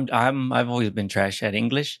 I've always been trash at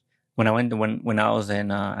English. When I was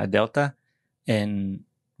in at Delta, and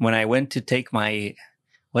when I went to take my,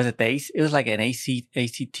 was it the AC? It was like an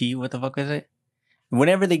ACT. What the fuck is it?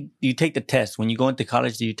 Whenever you take the test, when you go into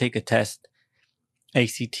college, do you take a test?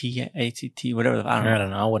 ACT, whatever. I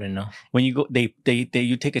don't know. I wouldn't know. When you go,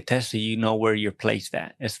 you take a test so you know where you're placed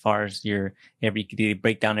at as far as they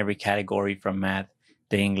break down every category from math,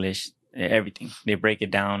 to English, everything. They break it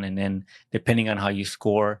down, and then depending on how you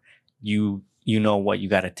score, you know what you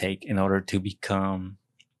got to take in order to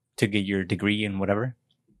get your degree and whatever.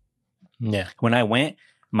 Yeah. When I went,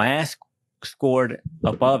 my ass scored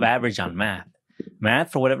above average on math.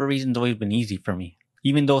 Math, for whatever reason, has always been easy for me.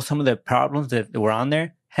 Even though some of the problems that were on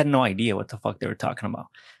there, had no idea what the fuck they were talking about.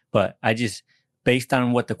 But I just, based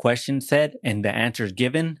on what the question said and the answers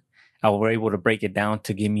given, I was able to break it down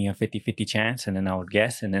to give me a 50-50 chance, and then I would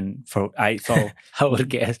guess. And then I would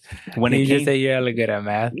guess. When you just say you're really good at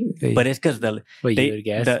math, but it's because you would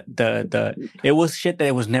guess. It was shit that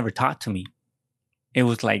it was never taught to me. It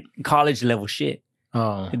was like college level shit.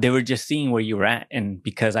 Oh, they were just seeing where you were at, and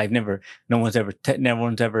because no one's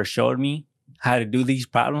ever showed me how to do these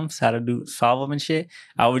problems, how to solve them and shit.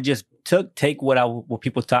 I would just take what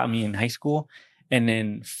people taught me in high school, and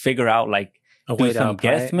then figure out like do some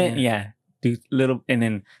guessment, do little, and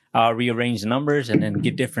then I'll rearrange the numbers and then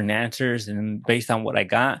get different answers, and then based on what I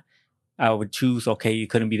got, I would choose. Okay, you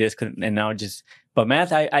couldn't be this, and I would just. But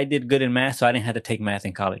math, I did good in math, so I didn't have to take math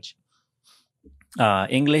in college.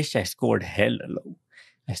 English, I scored hella low.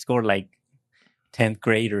 I scored like 10th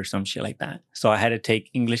grade or some shit like that. So I had to take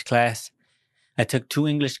English class. I took 2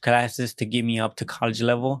 English classes to get me up to college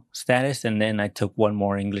level status, and then I took 1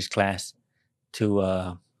 more English class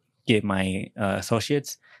to get my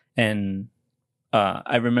associates. And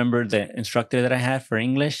I remember the instructor that I had for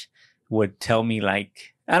English would tell me,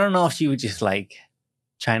 like, I don't know if she would just like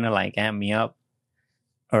trying to like amp me up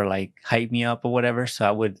or like hype me up or whatever. So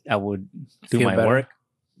I would do my work,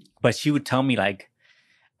 but she would tell me like,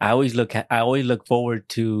 I always look forward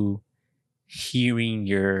to hearing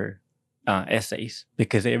your essays,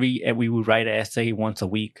 because we would write an essay once a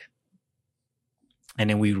week, and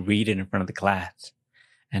then we read it in front of the class.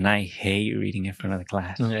 And I hate reading in front of the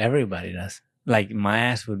class. Everybody does. Like my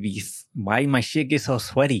ass would be, why my shit get so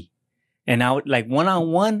sweaty? And I would like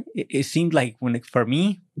one-on-one. It seemed like when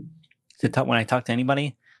I talk to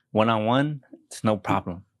anybody one-on-one, it's no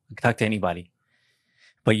problem. I can talk to anybody,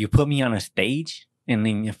 but you put me on a stage and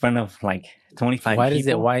then in front of like 25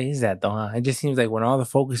 people. Why is that though? Huh? It just seems like when all the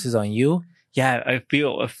focus is on you. Yeah, I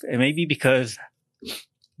feel maybe because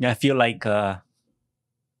I feel like all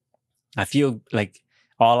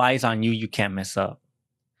eyes on you. You can't mess up,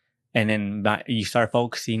 and then you start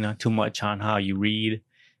focusing too much on how you read,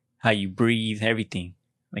 how you breathe, everything.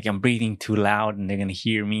 Like I'm breathing too loud, and they're gonna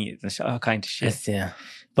hear me. It's all kinds of shit. Yeah.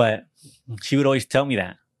 But she would always tell me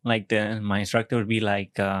that. Like my instructor would be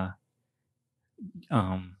like.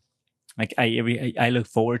 Like I look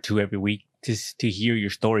forward to every week to hear your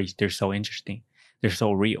stories. They're so interesting. They're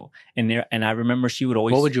so real. And I remember she would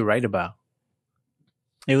always. What would you write about?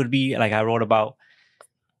 It would be like I wrote about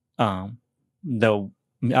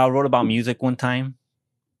music one time,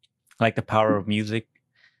 like the power of music.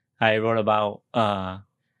 I wrote about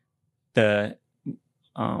the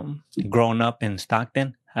growing up in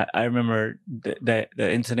Stockton. I remember the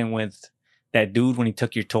incident with that dude when he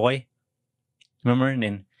took your toy. Remember? And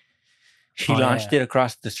then he launched it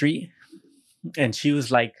across the street, and she was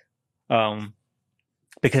like,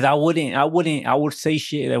 because I would say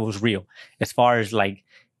shit that was real. As far as like,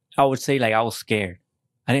 I would say like I was scared.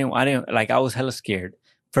 I didn't like, I was hella scared.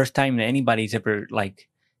 First time that anybody's ever like,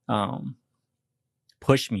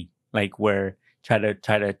 pushed me, like where try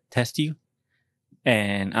to test you.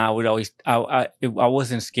 And I would always, I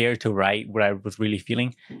wasn't scared to write what I was really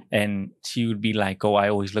feeling. And she would be like, oh, I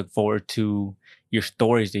always look forward to your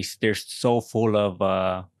stories. They're so full of,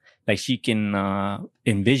 like she can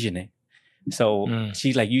envision it. So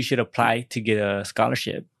she's like, you should apply to get a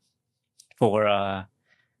scholarship for,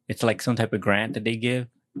 it's like some type of grant that they give.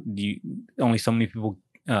 Only so many people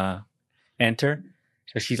enter.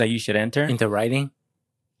 So she's like, you should enter. Into writing?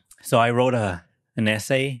 So I wrote an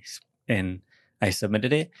essay and I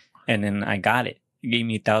submitted it, and then I got it. It gave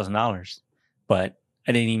me $1,000, but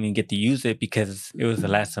I didn't even get to use it because it was the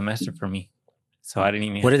last semester for me. So I didn't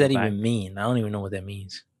even. What does that even mean? I don't even know what that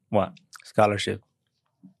means. What? Scholarship.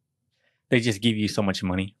 They just give you so much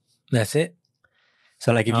money. That's it?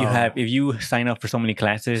 So like if you Oh. if you sign up for so many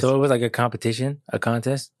classes, So it was like a competition, a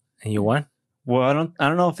contest, and you won? well, I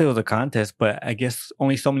don't know if it was a contest, but I guess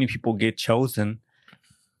only so many people get chosen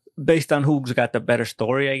based on who's got the better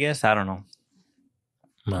story, I guess. I don't know.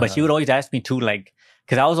 But she would always ask me too, like,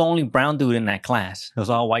 because I was the only brown dude in that class. It was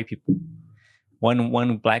all white people.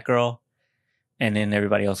 One black girl, and then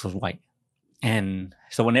everybody else was white. And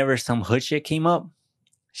so whenever some hood shit came up,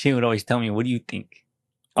 she would always tell me, "What do you think?"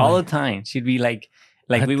 All the time. She'd be like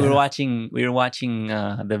we were watching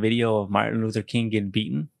the video of Martin Luther King getting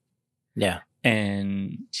beaten. Yeah.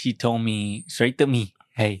 And she told me straight to me,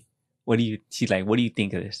 "Hey, she's like, what do you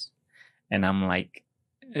think of this?" And I'm like,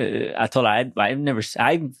 I told her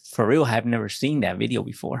I for real have never seen that video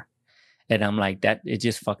before. And I'm like, that it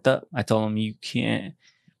just fucked up. I told him, you can't.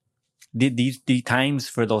 These times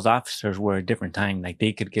for those officers were a different time. Like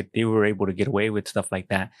they were able to get away with stuff like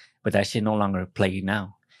that, but that shit no longer play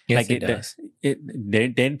now. Yes, like it does.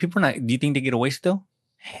 Then people not. Do you think they get away still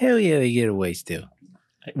Hell yeah, they get away still.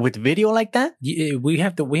 with video like that? We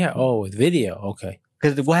have with video, okay.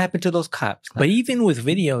 Because what happened to those cops? But even with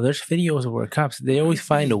video, there's videos where cops, they always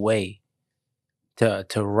find a way to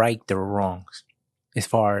right their wrongs. As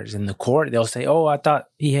far as in the court, they'll say, "Oh, I thought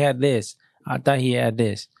he had this. I thought he had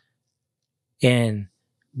this." And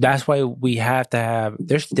that's why we have to have,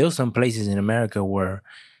 there's still some places in America where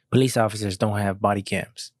police officers don't have body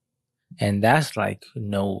cams. And that's like,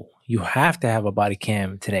 no, you have to have a body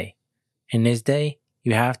cam today. In this day,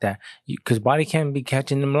 you have to, because body cam be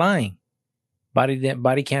catching them lying.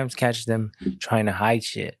 Body cams catch them trying to hide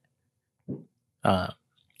shit.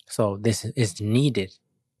 So this is needed.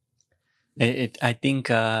 I think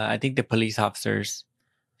the police officers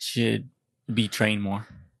should be trained more.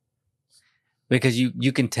 Because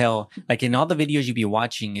you can tell, like in all the videos you be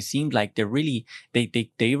watching, it seemed like they're really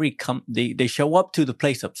they show up to the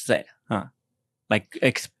place upset, huh? Like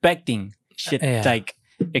expecting shit, like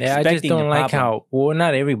expecting. Yeah, I just don't like how. Well,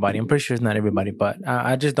 not everybody. I'm pretty sure it's not everybody, but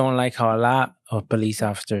I just don't like how a lot of police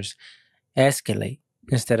officers escalate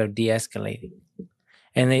instead of de-escalating,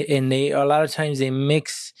 and they a lot of times they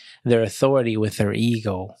mix their authority with their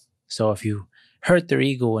ego. So if you hurt their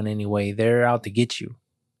ego in any way, they're out to get you.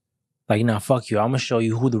 Like, no, fuck you. I'm going to show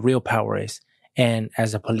you who the real power is. And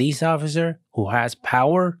as a police officer who has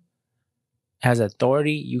power, has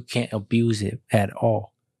authority, you can't abuse it at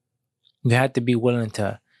all. You have to be willing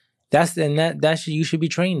to. You should be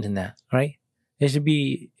trained in that, right? There should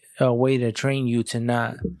be a way to train you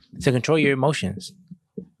to control your emotions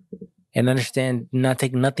and understand, not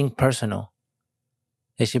take nothing personal.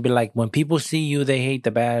 It should be like when people see you, they hate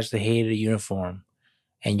the badge, they hate the uniform,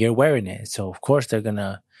 and you're wearing it. So of course they're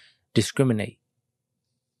gonna discriminate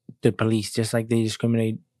the police just like they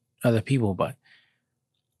discriminate other people, but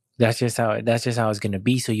that's just how it's gonna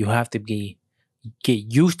be. So you have to get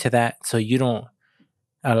used to that, so you don't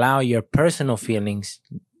allow your personal feelings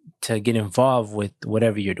to get involved with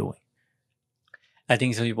whatever you're doing. I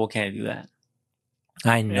think some people can't do that.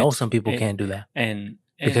 I know some people can't do that, and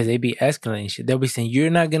because they be escalating shit. They'll be saying, you're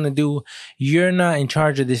not in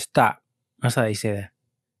charge of this stop. That's how they say that.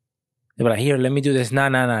 They'll be like, here, let me do this.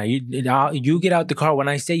 Nah. You get out the car when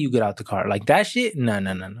I say you get out the car. Like that shit? No.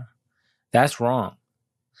 That's wrong.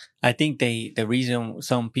 I think the reason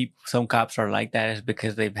some cops are like that is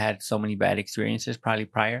because they've had so many bad experiences probably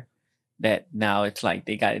prior, that now it's like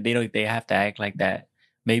they have to act like that.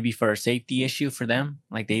 Maybe for a safety issue for them.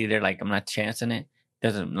 Like they're like, I'm not chancing it.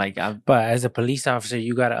 But as a police officer,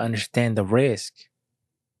 you got to understand the risk.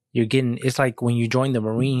 It's like when you join the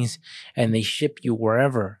Marines and they ship you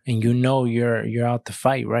wherever and you know you're out to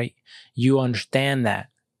fight, right? You understand that.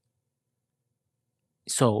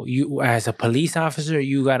 So you, as a police officer,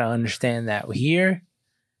 you got to understand that you're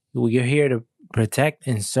here to protect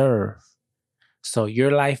and serve. So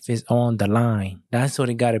your life is on the line. That's what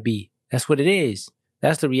it got to be. That's what it is.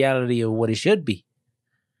 That's the reality of what it should be.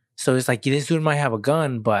 So it's like, this dude might have a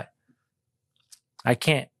gun, but I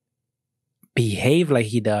can't behave like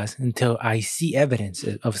he does until I see evidence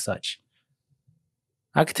of such.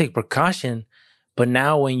 I could take precaution, but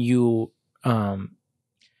now when you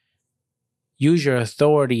use your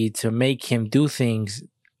authority to make him do things,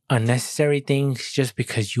 unnecessary things, just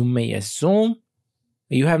because you may assume,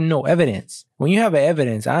 you have no evidence. When you have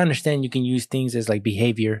evidence, I understand you can use things as like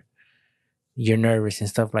behavior, you're nervous and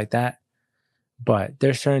stuff like that. But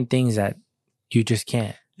there's certain things that you just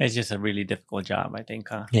can't. It's just a really difficult job, I think,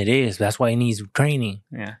 huh? It is. That's why it needs training.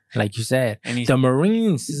 Yeah. Like you said. The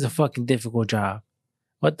Marines is a fucking difficult job.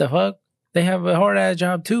 What the fuck? They have a hard-ass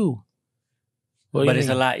job too. But it's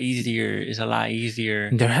a lot easier. It's a lot easier.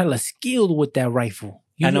 They're hella skilled with that rifle.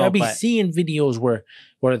 I be seeing videos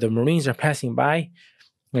where the Marines are passing by.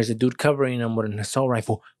 There's a dude covering them with an assault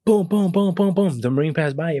rifle. Boom, boom, boom, boom, boom. The Marine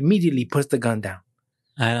passed by, immediately puts the gun down.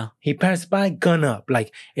 I know. He passed by, gun up.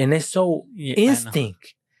 Like, and it's so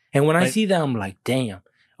instinct. And when I see that, I'm like, damn.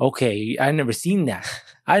 Okay, I never seen that.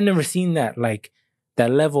 Like that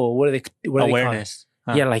level. What Awareness.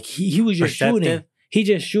 Huh? Yeah, like he was just shooting. He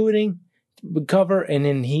just shooting, cover, and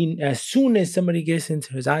then as soon as somebody gets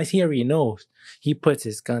into his eyes, he already knows. He puts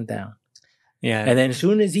his gun down. Yeah, and then as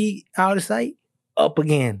soon as he out of sight, up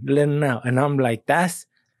again, letting out. And I'm like, that's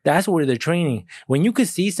where they're training. When you could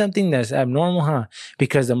see something that's abnormal, huh?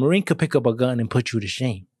 Because the Marine could pick up a gun and put you to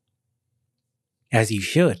shame, as he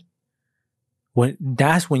should.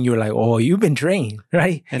 That's when you're like, oh, you've been trained,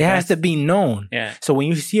 right? And it has to be known. Yeah. So when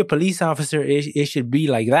you see a police officer, it should be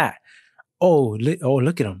like that. Oh,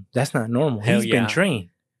 look at him. That's not normal. He's been trained.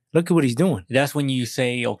 Look at what he's doing. That's when you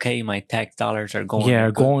say, okay, my tax dollars are going. Yeah,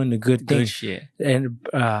 going to good things. Good shit. And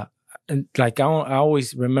like I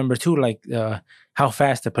always remember too, like how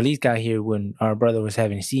fast the police got here when our brother was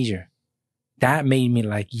having a seizure. That made me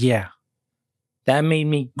like, yeah. That made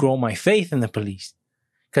me grow my faith in the police.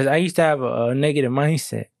 Because I used to have a negative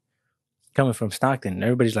mindset coming from Stockton.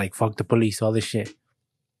 Everybody's like, fuck the police, all this shit.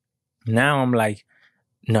 Now I'm like,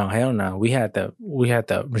 no, hell no. We had to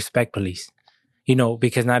respect police. You know,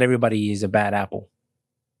 because not everybody is a bad apple.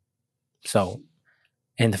 So,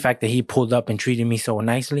 and the fact that he pulled up and treated me so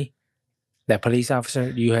nicely, that police officer,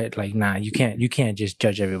 you had like, nah, you can't just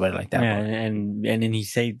judge everybody like that. Yeah, and then he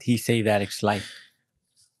saved Addict's life.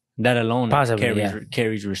 That alone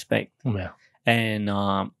carries respect. Yeah. And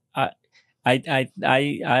I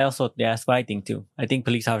also, that's what I think too. I think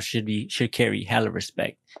police officers should carry hella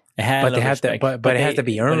respect. But it has to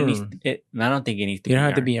be earned. I don't think it needs to be earned. You don't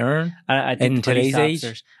have to be earned? I think in today's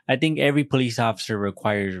age? I think every police officer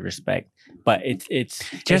requires respect. But it's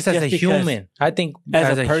just as a human. I think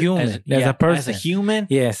as a human. As a person. As a human.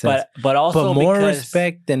 Yes. But also more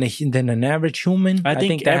respect than an average human. I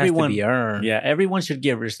think that everyone has to be earned. Yeah, everyone should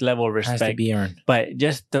give this level of respect. It has to be earned. But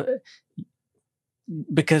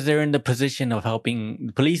because they're in the position of helping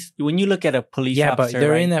the police. When you look at a police officer, but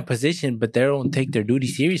they're in that position, but they don't take their duty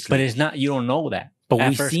seriously. But it's not, you don't know that. But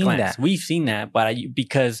we've seen that. We've seen that, but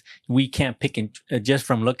because we can't pick and just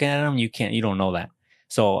from looking at them, you don't know that.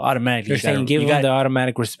 So automatically, you're saying give him the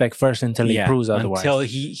automatic respect first until he proves otherwise.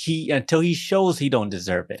 Until he shows he don't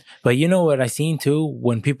deserve it. But you know what I seen too?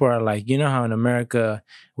 When people are like, you know how in America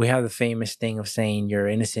we have the famous thing of saying you're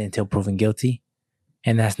innocent until proven guilty,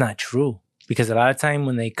 and that's not true. Because a lot of time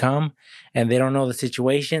when they come and they don't know the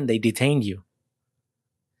situation, they detain you.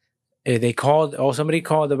 If they called, somebody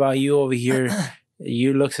called about you over here,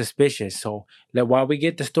 you look suspicious. So while we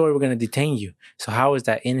get the story, we're going to detain you. So how is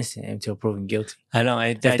that innocent until proven guilty? I know.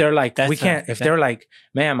 If they're like, we can't, they're like,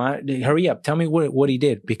 ma'am, hurry up. Tell me what he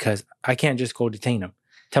did, because I can't just go detain him.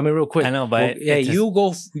 Tell me real quick. I know, but you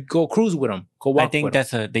go cruise with him. Go walk with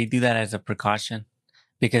him. They do that as a precaution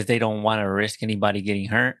because they don't want to risk anybody getting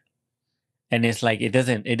hurt. And it's like, it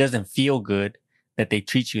doesn't feel good that they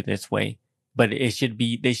treat you this way, but they should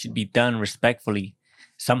be done respectfully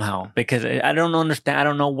somehow, because I don't understand. I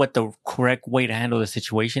don't know what the correct way to handle the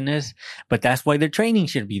situation is, but that's why their training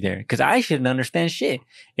should be there. Cause I shouldn't understand shit.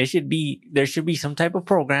 There should be some type of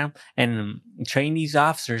program and train these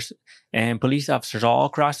officers and police officers all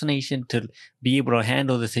across the nation to be able to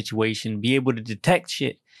handle the situation, be able to detect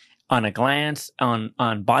shit on a glance, on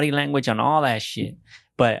body language, on all that shit.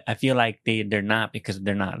 But I feel like they're not, because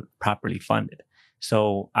they're not properly funded.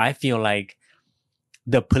 So I feel like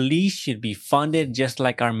the police should be funded just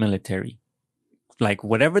like our military. Like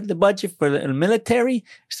whatever the budget for the military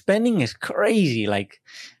spending is crazy, like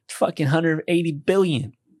fucking 180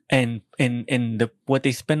 billion. And what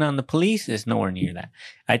they spend on the police is nowhere near that.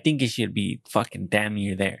 I think it should be fucking damn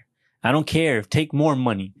near there. I don't care. Take more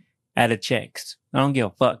money out of checks. I don't give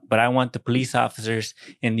a fuck. But I want the police officers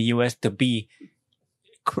in the U.S. to be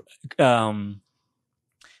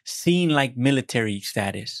seen like military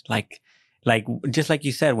status, like just like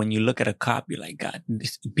you said, when you look at a cop, you're like, God,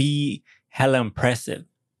 be hella impressive.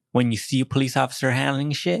 When you see a police officer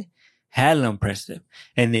handling shit, hella impressive.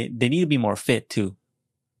 And they need to be more fit too.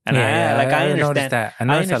 And I understand that. I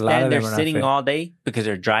understand they're sitting all day because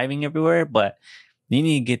they're driving everywhere, but you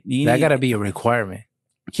need to get that gotta be a requirement.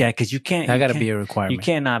 Yeah, because you can't. That gotta be a requirement. You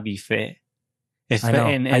cannot be fit. I know.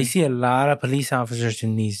 And I see a lot of police officers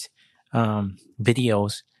in these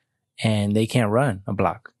videos, and they can't run a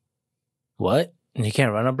block. What? And you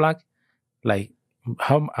can't run a block? Like,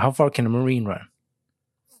 how far can a Marine run?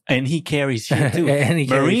 And he carries shit too. And he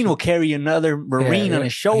carries Marine shit. will carry another Marine on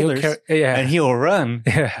his shoulders, Yeah. and he'll run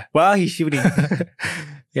Yeah. while he's shooting.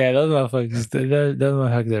 Yeah, those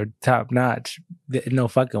motherfuckers are top notch. No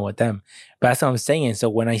fucking with them. But that's what I'm saying. So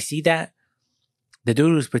when I see that, the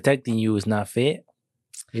dude who's protecting you is not fit.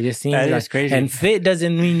 It just seems That like is crazy. And fit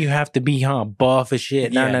doesn't mean you have to be buff as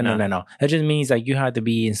shit. No. Yeah, That just means like you have to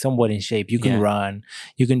be in somewhat in shape. You can run.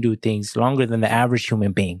 You can do things longer than the average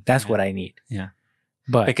human being. That's what I need. Yeah.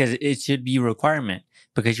 But because it should be a requirement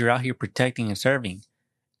because you're out here protecting and serving.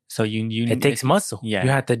 So you it takes muscle. Yeah. You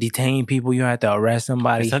have to detain people. You have to arrest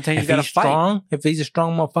somebody. And sometimes you if gotta he's fight. strong, if he's a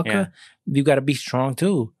strong motherfucker, you got to be strong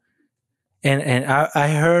too. And I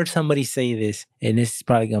heard somebody say this, and this is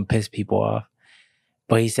probably gonna piss people off.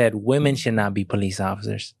 But he said women should not be police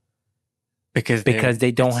officers because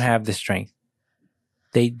they don't have the strength.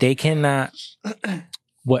 They cannot.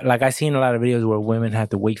 Like I seen a lot of videos where women have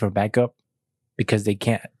to wait for backup because they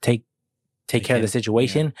can't take care of the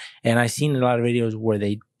situation. Yeah. And I seen a lot of videos where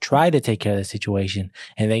they try to take care of the situation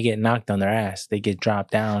and they get knocked on their ass. They get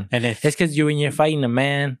dropped down. And it's because when you're fighting a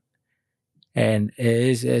man, and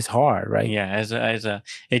it's hard, right? Yeah,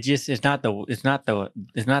 it's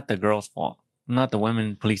not the girl's fault. Not the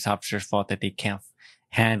women police officers' fault that they can't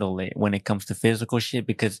handle it when it comes to physical shit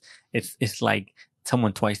because it's like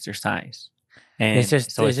someone twice their size. And it's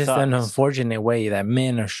just an unfortunate way that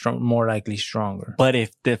men are more likely stronger. But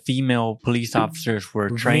if the female police officers were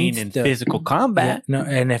trained in physical combat,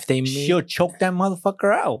 and if she'll choke that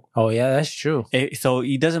motherfucker out. Oh yeah, that's true. So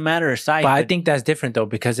it doesn't matter her size. But I think that's different though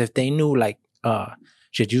because if they knew like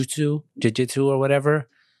jiu-jitsu or whatever,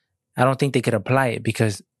 I don't think they could apply it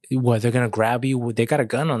because they're gonna grab you. They got a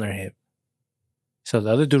gun on their hip, so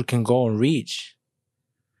the other dude can go and reach.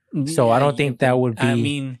 So I don't think that would be. I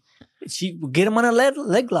mean. She get him on a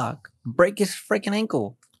leg lock, break his freaking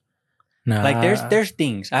ankle. Nah. Like there's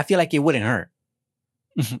things. I feel like it wouldn't hurt.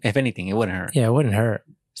 If anything, it wouldn't hurt. Yeah, it wouldn't hurt.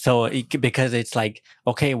 So because it's like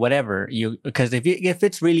okay, whatever because if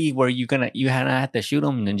it's really where you have to shoot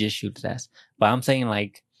him, then just shoot his ass. But I'm saying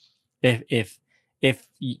like if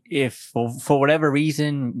for whatever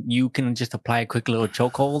reason you can just apply a quick little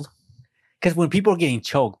chokehold. Because when people are getting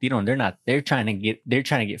choked, they're trying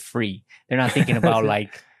to get free. They're not thinking about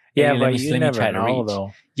like. Yeah, but you never know,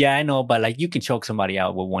 though. Yeah, I know, but like you can choke somebody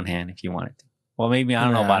out with one hand if you wanted to. Well, maybe I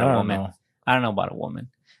don't know about a woman. I don't know about a woman,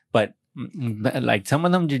 but like some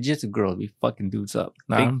of them jiu-jitsu girls be fucking dudes up.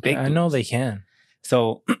 Big I know they can.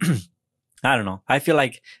 So I don't know. I feel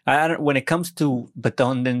like I don't. When it comes to, but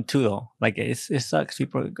then too though, like it sucks.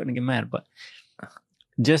 People are gonna get mad, but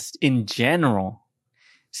just in general,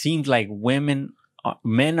 seems like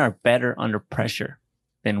men are better under pressure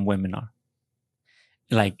than women are.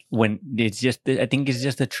 Like when it's just, I think it's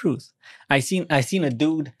just the truth. I seen a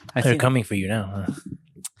dude. They're coming for you now. Huh?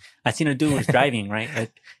 I seen a dude was driving, right?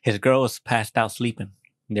 Like his girl was passed out sleeping.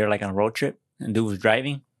 They're like on a road trip, and dude was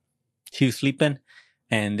driving. She was sleeping,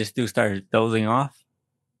 and this dude started dozing off.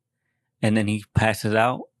 And then he passes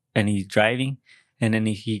out, and he's driving, and then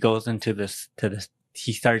he goes into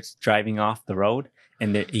he starts driving off the road,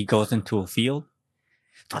 and he goes into a field.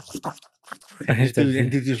 And this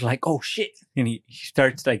dude's like, oh shit. And he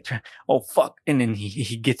starts like, oh fuck. And then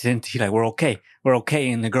he gets into, he's like, we're okay.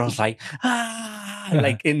 And the girl's like,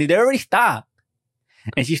 like, and they already stopped.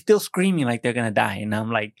 And she's still screaming like they're going to die. And I'm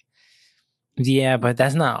like, yeah, but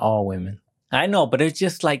that's not all women. I know, but it's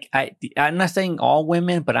just like, I'm not saying all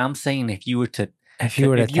women, but I'm saying if you were to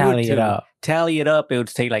tally it up, it would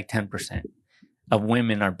say like 10% of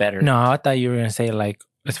women are better. No, I thought you were going to say like,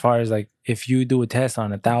 as far as like, if you do a test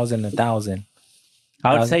on 1,000,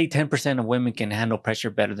 I would say 10% of women can handle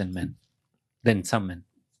pressure better than some men.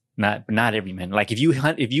 Not every man. Like if you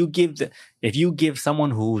give a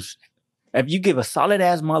solid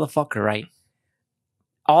ass motherfucker, right?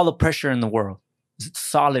 All the pressure in the world,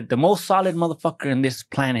 solid, the most solid motherfucker in this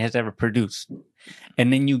planet has ever produced,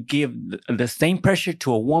 and then you give the same pressure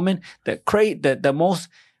to a woman the most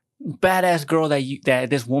badass girl that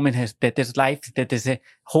this woman has, that this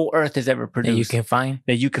whole earth has ever produced.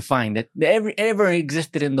 That you can find that ever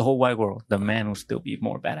existed in the whole wide world. The man will still be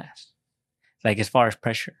more badass. Like as far as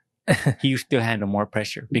pressure, he still handle more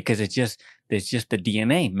pressure because it's just the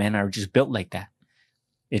DNA. Men are just built like that.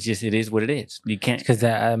 It is what it is. You can't because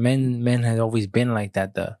men has always been like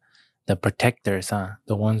that. The protectors, huh?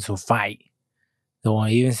 The ones who fight. The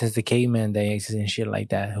one even since the caveman days and shit like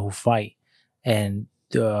that, who fight. And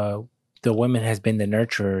the women has been the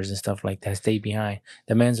nurturers and stuff like that, stay behind.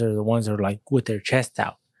 The men's are the ones who are like with their chest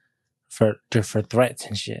out for threats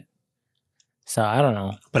and shit. So I don't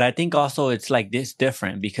know. But I think also it's like this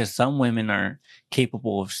different because some women are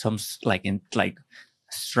capable of some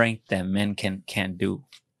strength that men can't do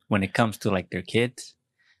when it comes to like their kids.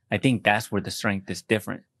 I think that's where the strength is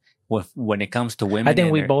different. When it comes to women, I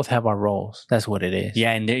think we both have our roles. That's what it is.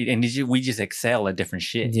 Yeah, we just excel at different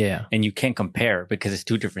shit. Yeah. And you can't compare because it's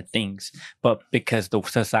two different things. But because the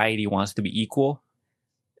society wants to be equal,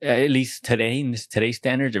 at least today, in today's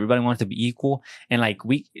standards, everybody wants to be equal. And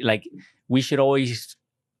we should always,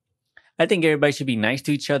 I think everybody should be nice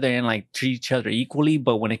to each other and like treat each other equally.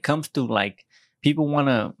 But when it comes to like, people want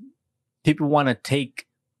to take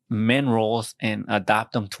men roles and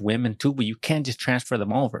adopt them to women too, but you can't just transfer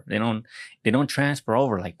them over. They don't transfer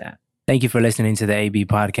over like that. Thank you for listening to the AB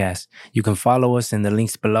podcast. You can follow us in the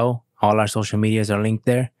links below. All our social medias are linked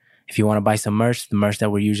there. If you want to buy some merch, the merch that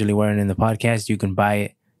we're usually wearing in the podcast, you can buy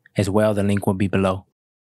it as well. The link will be below.